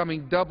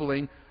upcoming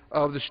doubling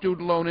of the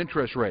student loan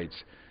interest rates.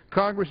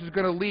 Congress is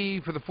going to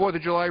leave for the 4th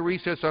of July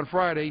recess on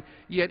Friday,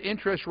 yet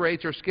interest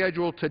rates are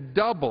scheduled to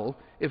double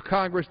if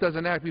Congress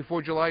doesn't act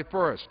before July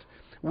 1st.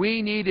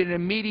 We need an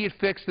immediate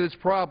fix to this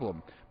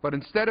problem. But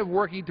instead of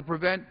working to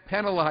prevent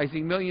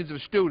penalizing millions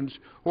of students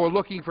who are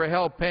looking for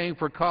help paying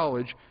for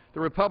college, the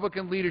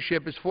Republican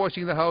leadership is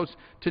forcing the House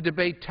to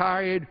debate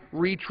tired,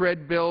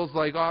 retread bills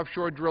like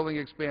offshore drilling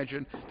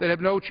expansion that have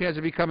no chance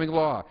of becoming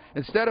law.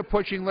 Instead of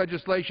pushing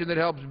legislation that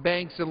helps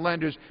banks and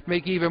lenders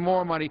make even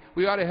more money,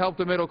 we ought to help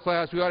the middle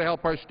class. We ought to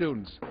help our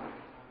students.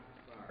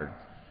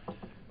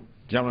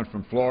 Gentleman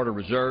from Florida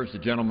reserves. The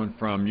gentleman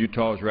from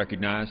Utah is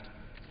recognized.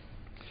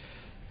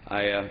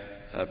 I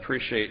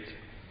appreciate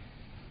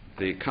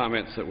the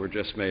comments that were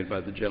just made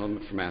by the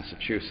gentleman from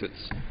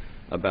Massachusetts.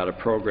 about a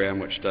program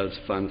which does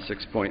fund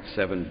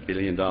 $6.7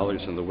 billion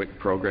in the WIC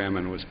program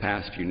and was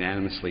passed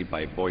unanimously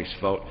by voice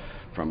vote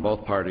from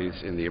both parties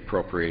in the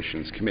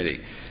Appropriations Committee.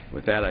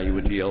 With that, I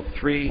would yield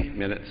 3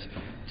 minutes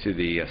to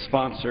the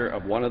sponsor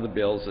of one of the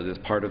bills that is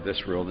part of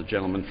this rule, the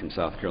gentleman from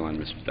South Carolina,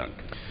 Mr. Dunk.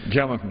 The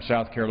gentleman from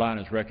South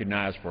Carolina is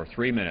recognized for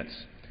 3 minutes.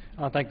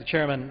 Thank the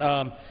Chairman.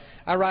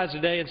 I rise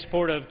today in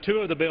support of 2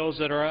 of the bills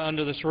that are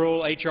under this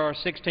rule, H.R.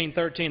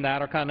 1613, the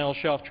Outer Continental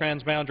Shelf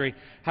Transboundary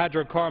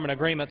Hydrocarbon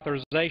Agreement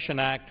Authorization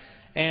Act,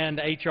 and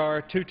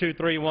H.R.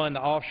 2231, the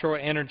Offshore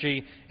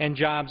Energy and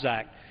Jobs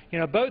Act. You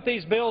know, both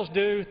these bills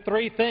do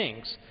 3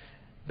 things.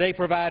 They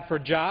provide for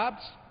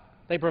jobs,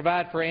 they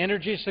provide for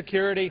energy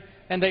security,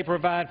 and they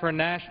provide for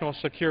national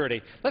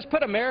security. Let's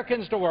put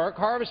Americans to work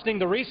harvesting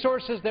the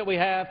resources that we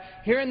have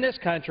here in this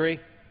country,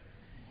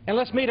 and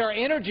let's meet our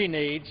energy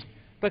needs,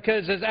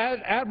 because as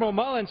Admiral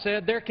Mullen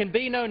said, there can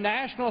be no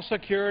national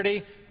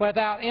security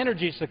without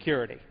energy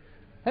security.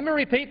 Let me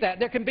repeat that.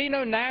 There can be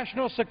no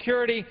national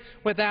security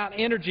without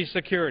energy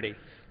security.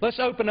 Let's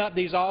open up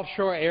these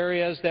offshore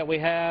areas that we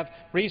have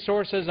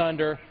resources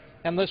under,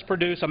 and let's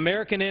produce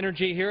American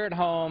energy here at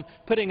home,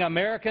 putting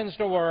Americans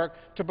to work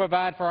to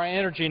provide for our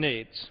energy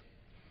needs.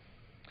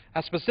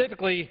 I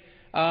specifically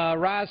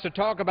rise to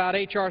talk about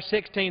H.R.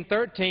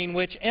 1613,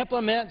 which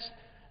implements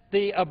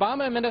the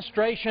Obama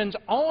administration's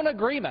own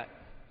agreement,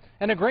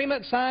 an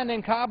agreement signed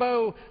in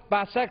Cabo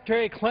by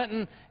Secretary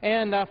Clinton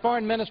and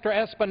Foreign Minister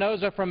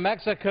Espinosa from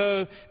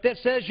Mexico that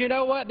says, you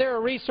know what, there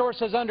are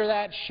resources under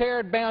that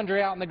shared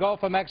boundary out in the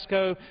Gulf of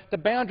Mexico, the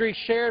boundary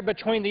shared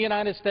between the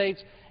United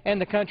States and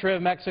the country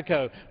of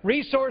Mexico.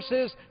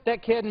 Resources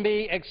that can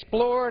be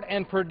explored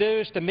and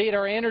produced to meet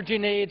our energy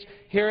needs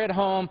here at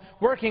home,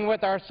 working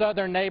with our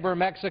southern neighbor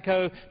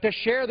Mexico to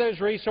share those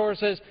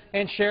resources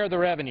and share the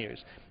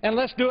revenues. And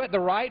let's do it the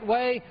right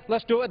way.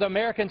 Let's do it with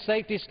American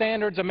safety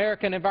standards,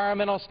 American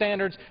environmental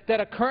standards that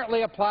are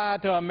currently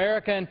applied to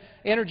American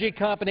energy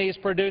companies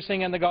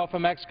producing in the Gulf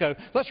of Mexico.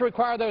 Let's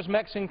require those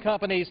Mexican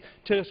companies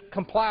to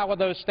comply with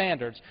those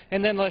standards,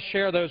 and then let's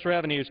share those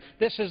revenues.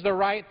 This is the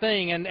right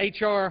thing, and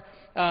H.R.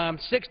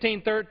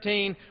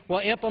 1613 will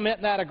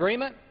implement that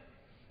agreement,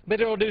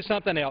 but it will do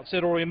something else.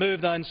 It will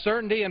remove the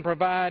uncertainty and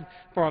provide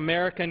for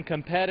American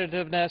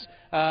competitiveness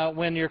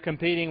when you're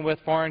competing with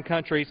foreign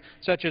countries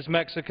such as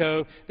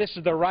Mexico. This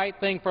is the right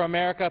thing for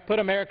America. Put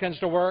Americans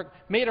to work,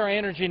 meet our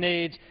energy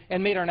needs,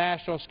 and meet our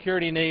national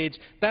security needs.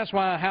 That's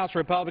why House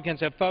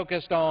Republicans have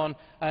focused on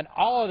an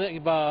all of the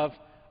above,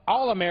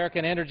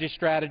 all-American energy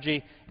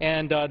strategy,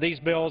 and these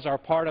bills are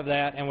part of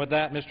that. And with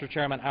that, Mr.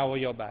 Chairman, I will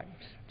yield back.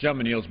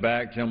 Gentleman yields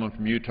back. Gentleman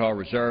from Utah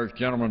reserves.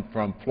 Gentleman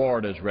from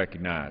Florida is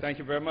recognized. Thank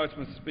you very much,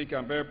 Mr. Speaker.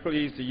 I'm very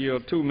pleased to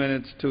yield 2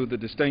 minutes to the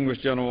distinguished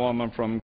gentlewoman from